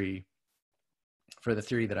geometry for the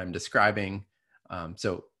theory that I'm describing.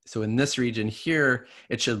 So in this region here,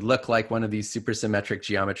 it should look like one of these supersymmetric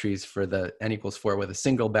geometries for the n equals 4 with a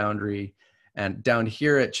single boundary. And down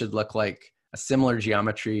here, it should look like a similar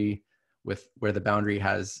geometry with where the boundary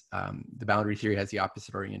has, the boundary theory has the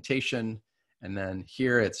opposite orientation. And then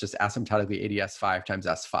here, it's just asymptotically ADS5 times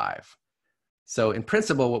S5. So in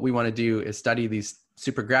principle, what we want to do is study these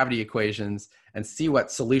supergravity equations and see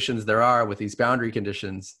what solutions there are with these boundary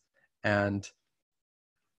conditions and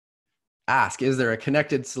ask, is there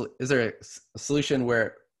a solution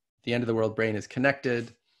where the end of the world brane is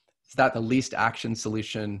connected? Is that the least action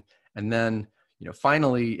solution? And then,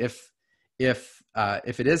 finally, if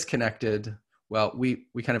it is connected, well, we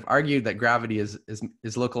kind of argued that gravity is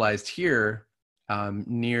localized here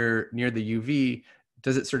near the UV.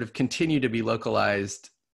 Does it sort of continue to be localized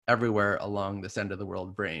everywhere along this end of the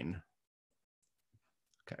world brane?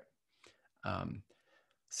 Okay.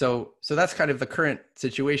 So that's kind of the current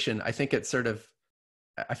situation. I think it's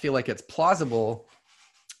I feel like it's plausible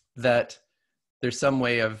that there's some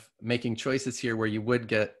way of making choices here where you would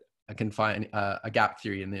get a gap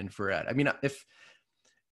theory in the infrared. I mean, if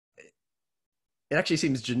it actually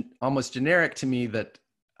seems almost generic to me that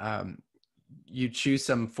you choose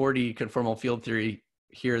some 4D conformal field theory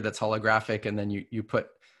here that's holographic, and then you put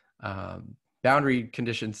boundary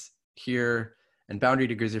conditions here and boundary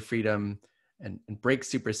degrees of freedom, break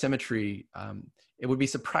supersymmetry, it would be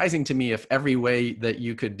surprising to me if every way that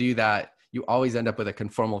you could do that, you always end up with a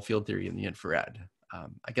conformal field theory in the infrared.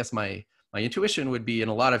 I guess my intuition would be in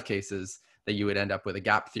a lot of cases that you would end up with a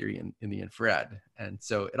gap theory in the infrared. And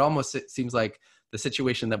so it seems like the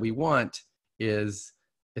situation that we want is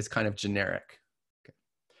kind of generic. Okay.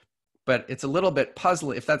 But it's a little bit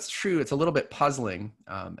puzzling. If that's true, it's a little bit puzzling.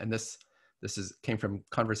 And this came from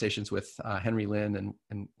conversations with Henry Lin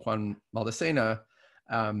and Juan Maldacena,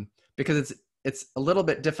 because it's a little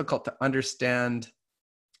bit difficult to understand.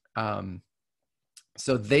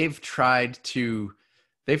 So they've tried to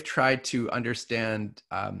understand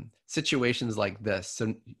situations like this.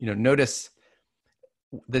 So notice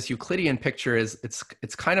this Euclidean picture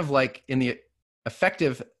it's kind of like in the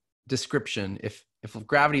effective description. If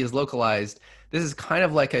gravity is localized, this is kind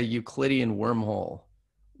of like a Euclidean wormhole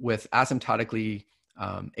with asymptotically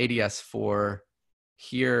ADS4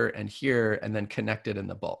 here and here, and then connected in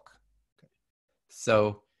the bulk. Okay.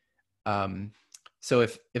 So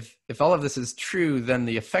if all of this is true, then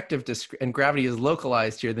the effective and gravity is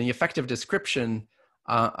localized here, then the effective description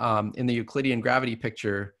in the Euclidean gravity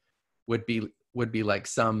picture would be like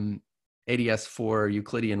some ADS4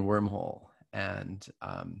 Euclidean wormhole, and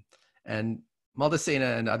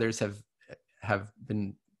Maldacena and others have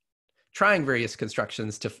been trying various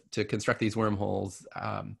constructions to construct these wormholes,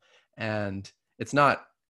 and it's not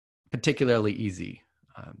particularly easy.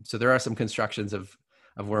 So there are some constructions of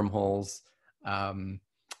wormholes,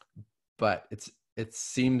 but it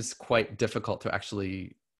seems quite difficult to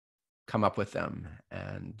actually come up with them.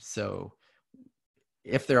 And so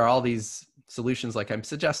if there are all these solutions like I'm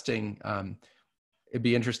suggesting, it'd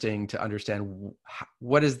be interesting to understand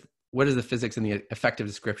what is the physics in the effective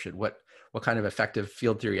description, what kind of effective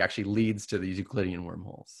field theory actually leads to these Euclidean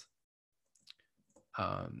wormholes.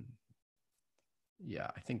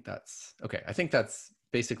 Yeah, I think that's okay. I think that's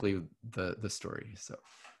basically the story. So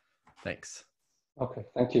thanks. Okay,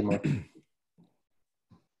 thank you, Mark.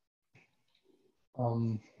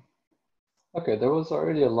 Okay, there was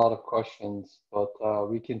already a lot of questions, but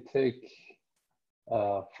we can take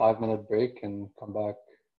a 5-minute break and come back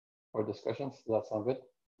for discussions. Does that sound good?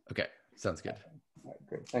 Okay, sounds good. All right,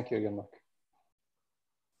 great. Thank you again, Mark.